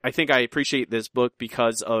think I appreciate this book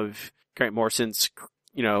because of Grant Morrison's,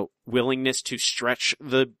 you know, willingness to stretch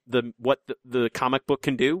what the comic book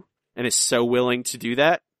can do, and is so willing to do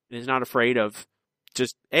that, and is not afraid of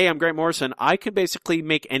just, hey, I'm Grant Morrison. I can basically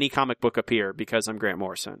make any comic book appear because I'm Grant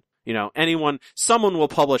Morrison. You know, someone will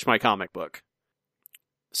publish my comic book.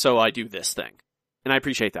 So I do this thing. And I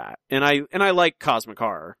appreciate that. And I like cosmic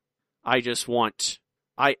horror. I just want,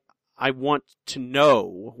 I want to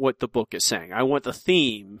know what the book is saying. I want the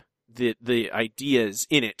theme, the ideas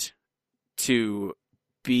in it to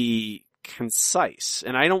be concise.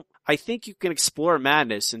 And I think you can explore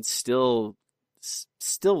madness and still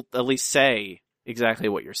at least say exactly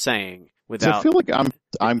what you're saying without. So I feel like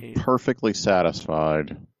I'm perfectly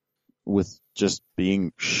satisfied with just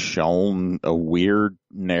being shown a weird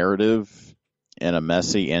narrative and a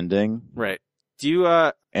messy ending. Right. Do you,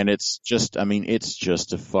 and it's just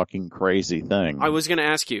a fucking crazy thing. I was going to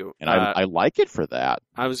ask you. And I like it for that.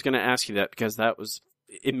 I was going to ask you that because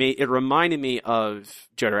it reminded me of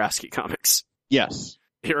Jodorowsky comics. Yes.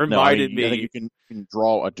 It reminded me. I think you can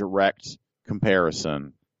draw a direct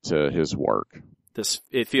comparison to his work.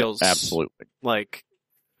 It feels absolutely like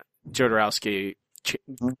Jodorowsky,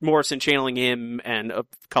 Morrison channeling him and a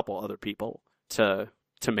couple other people to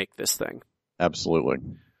make this thing. Absolutely.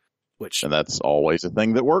 And that's always a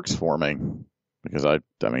thing that works for me because I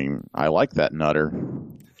like that nutter.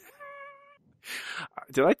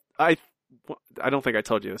 I don't think I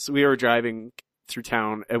told you this. We were driving through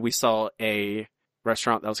town and we saw a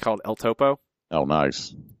restaurant that was called El Topo. Oh,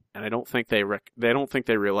 nice. And I don't think they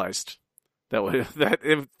realized I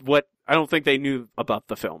don't think they knew about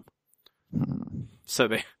the film. So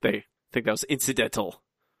they think that was incidental.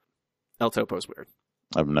 El Topo's weird.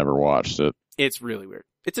 I've never watched it. It's really weird.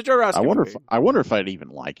 It's a Jodorowsky movie. I wonder if I'd even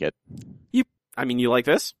like it. You like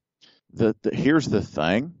this? Here's the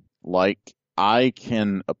thing. Like, I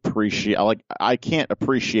can't appreciate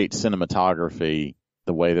cinematography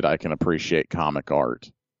the way that I can appreciate comic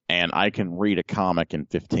art. And I can read a comic in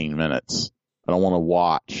 15 minutes. I don't want to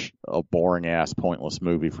watch a boring-ass, pointless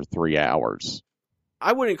movie for 3 hours.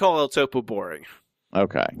 I wouldn't call El Topo boring.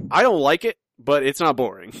 Okay. I don't like it, but it's not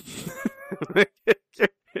boring.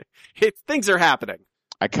 Things are happening.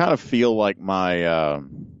 I kind of feel like my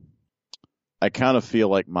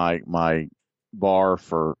bar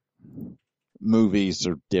for movies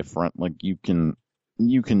are different. Like you can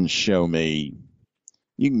show me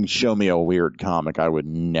a weird comic I would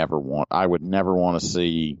never want to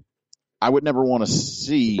see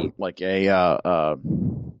like a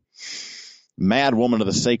Mad Woman of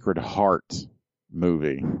the Sacred Heart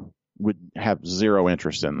movie. Would have zero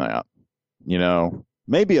interest in that. You know,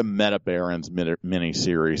 maybe a Meta Barons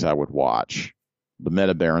miniseries I would watch. The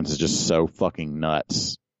Meta Barons is just so fucking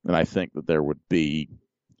nuts. And I think that there would be,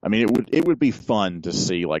 it would be fun to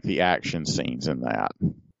see like the action scenes in that.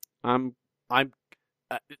 I'm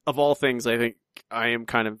of all things, I think I am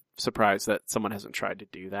kind of surprised that someone hasn't tried to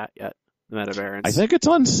do that yet. The Meta Barons. I think it's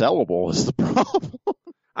unsellable is the problem.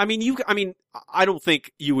 I don't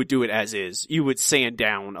think you would do it as is. You would sand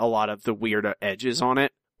down a lot of the weird edges on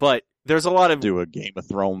it, but there's a lot of do a Game of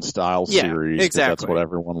Thrones style series. Exactly. That's what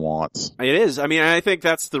everyone wants. It is. I think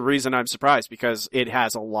that's the reason I'm surprised because it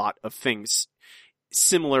has a lot of things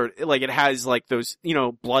similar. Like it has like those,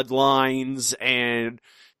 bloodlines and,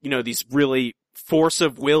 these really force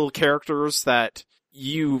of will characters that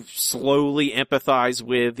you slowly empathize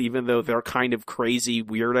with, even though they're kind of crazy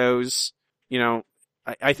weirdos.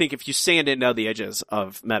 I think if you sand into the edges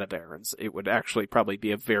of Meta Barons, it would actually probably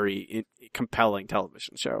be a very compelling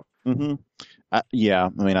television show. Mm-hmm. I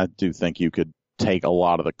do think you could take a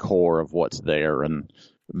lot of the core of what's there and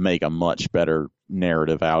make a much better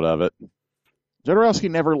narrative out of it. Jodorowsky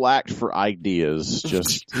never lacked for ideas,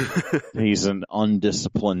 just he's an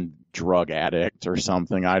undisciplined drug addict or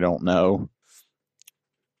something. I don't know.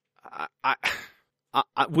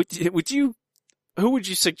 Who would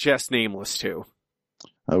you suggest Nameless to?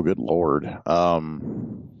 Oh, good Lord.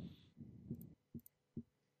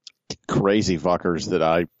 Crazy fuckers that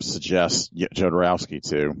I suggest Jodorowsky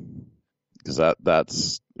to. Because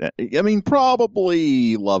that's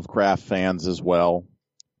probably Lovecraft fans as well.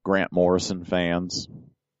 Grant Morrison fans.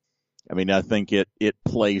 I think it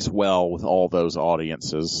plays well with all those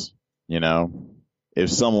audiences, If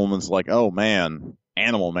someone's like, oh man,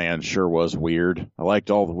 Animal Man sure was weird. I liked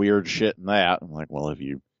all the weird shit in that. I'm like, well, have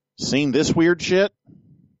you seen this weird shit?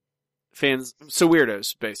 Fans, so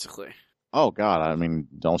weirdos, basically. Oh, God.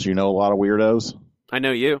 Don't you know a lot of weirdos? I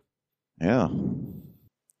know you. Yeah.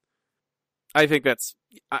 I think that's...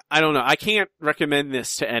 I don't know. I can't recommend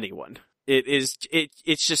this to anyone.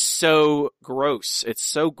 It's just so gross. It's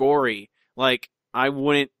so gory. Like, I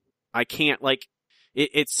can't, like,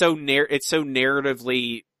 it's so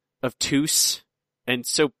narratively obtuse and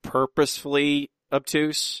so purposefully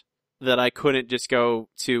obtuse that I couldn't just go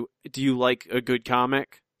to, do you like a good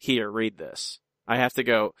comic? Here, read this. I have to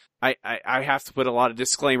go, I have to put a lot of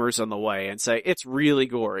disclaimers on the way and say, it's really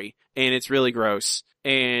gory, and it's really gross,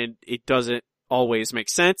 and it doesn't always make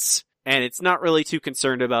sense, and it's not really too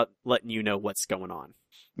concerned about letting you know what's going on.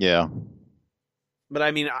 Yeah. But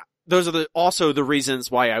I mean, those are also the reasons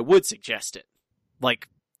why I would suggest it. Like,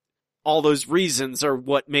 all those reasons are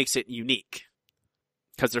what makes it unique.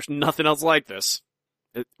 Because there's nothing else like this.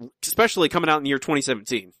 Especially coming out in the year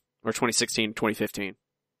 2017. Or 2016, 2015.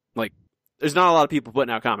 Like, there's not a lot of people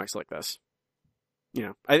putting out comics like this. You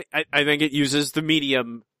know, I think it uses the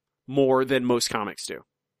medium more than most comics do.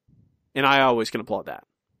 And I always can applaud that.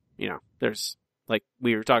 You know, there's, like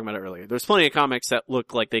we were talking about it earlier, there's plenty of comics that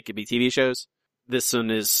look like they could be TV shows. This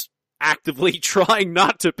one is actively trying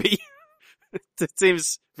not to be. It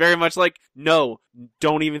seems very much like, no,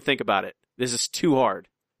 don't even think about it. This is too hard.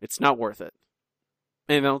 It's not worth it.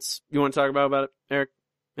 Anything else you want to talk about it, Eric?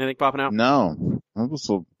 Anything popping out? No. That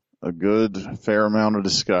was a good, fair amount of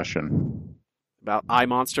discussion. About eye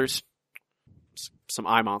monsters? Some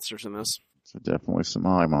eye monsters in this. So definitely some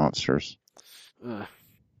eye monsters.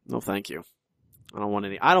 No, thank you. I don't want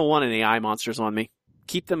any eye monsters on me.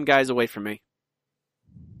 Keep them guys away from me.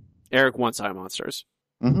 Eric wants eye monsters.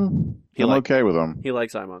 Mm-hmm. I'm okay with them. He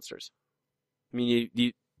likes eye monsters. I mean,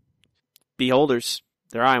 you beholders,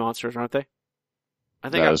 they're eye monsters, aren't they?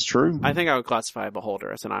 That is true. I think I would classify a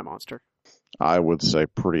beholder as an eye monster. I would say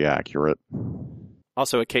pretty accurate.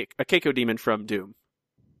 Also, a Keiko demon from Doom.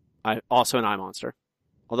 Also an eye monster.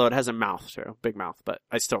 Although it has a mouth, too. Big mouth, but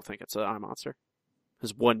I still think it's an eye monster.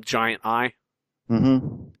 Has one giant eye.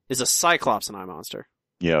 Mm-hmm. Is a Cyclops an eye monster?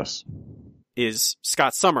 Yes. Is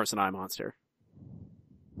Scott Summers an eye monster?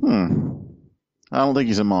 I don't think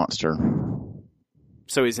he's a monster.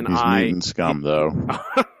 So he's mutant scum, though.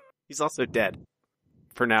 He's also dead.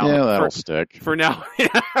 For now. Yeah, that'll stick. For now.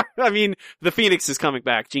 I mean, the Phoenix is coming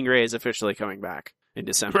back. Jean Grey is officially coming back in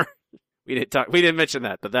December. We didn't mention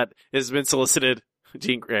that, but that has been solicited.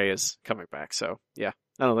 Jean Grey is coming back, so yeah.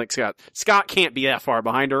 I don't think Scott can't be that far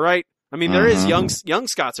behind her, right? I mean, there is young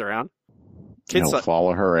Scotts around. He'll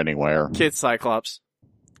follow her anywhere. Kid Cyclops.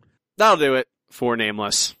 That'll do it for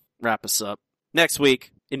Nameless. Wrap us up. Next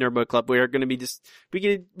week in Nerd Book Club, we are going to be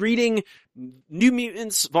reading New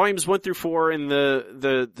Mutants volumes 1 through 4 in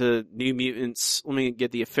the New Mutants. Let me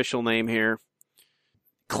get the official name here.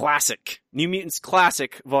 Classic. New Mutants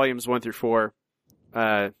Classic volumes 1 through 4.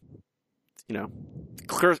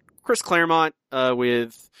 Chris Claremont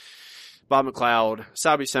with Bob McLeod,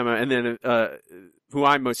 Sal Buscema, and then who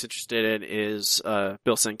I'm most interested in is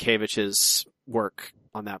Bill Sienkiewicz's work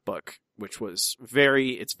on that book, which was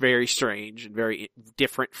very strange and very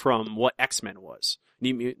different from what X-Men was.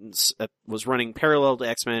 New Mutants was running parallel to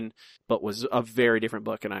X-Men, but was a very different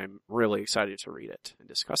book, and I'm really excited to read it and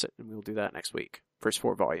discuss it, and we'll do that next week. First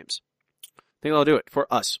 4 volumes. I think that'll do it for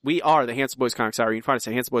us. We are the Handsome Boys Comics Hour. You can find us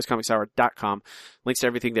at handsomeboyscomicshour.com. Links to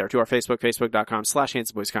everything there. To our Facebook,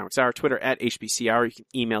 facebook.com/handsomeboyscomicshour. Twitter at HBChour. You can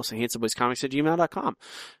email us at handsomeboyscomics@gmail.com.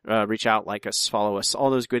 Reach out, like us, follow us,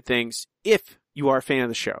 all those good things. If you are a fan of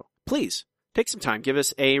the show, please take some time. Give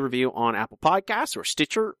us a review on Apple Podcasts or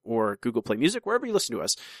Stitcher or Google Play Music, wherever you listen to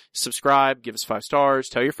us. Subscribe, give us 5 stars,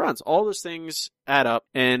 tell your friends. All those things add up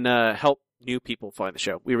and help new people find the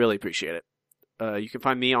show. We really appreciate it. You can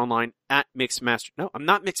find me online at Mixmaster. No, I'm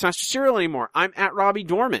not Mixmaster Serial anymore. I'm at Robbie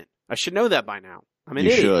Dorman. I should know that by now. I'm an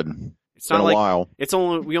idiot. You should. It's not been a while.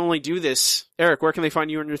 We only do this. Eric, where can they find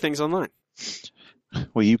you and your things online?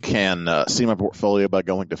 Well, you can see my portfolio by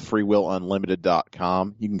going to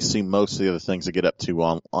freewillunlimited.com. You can see most of the other things I get up to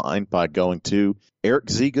online by going to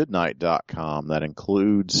ericzgoodnight.com. That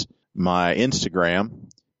includes my Instagram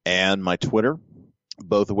and my Twitter,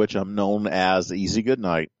 both of which I'm known as Easy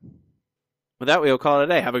Goodnight. With that, we'll call it a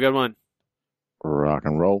day. Have a good one. Rock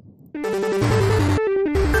and roll.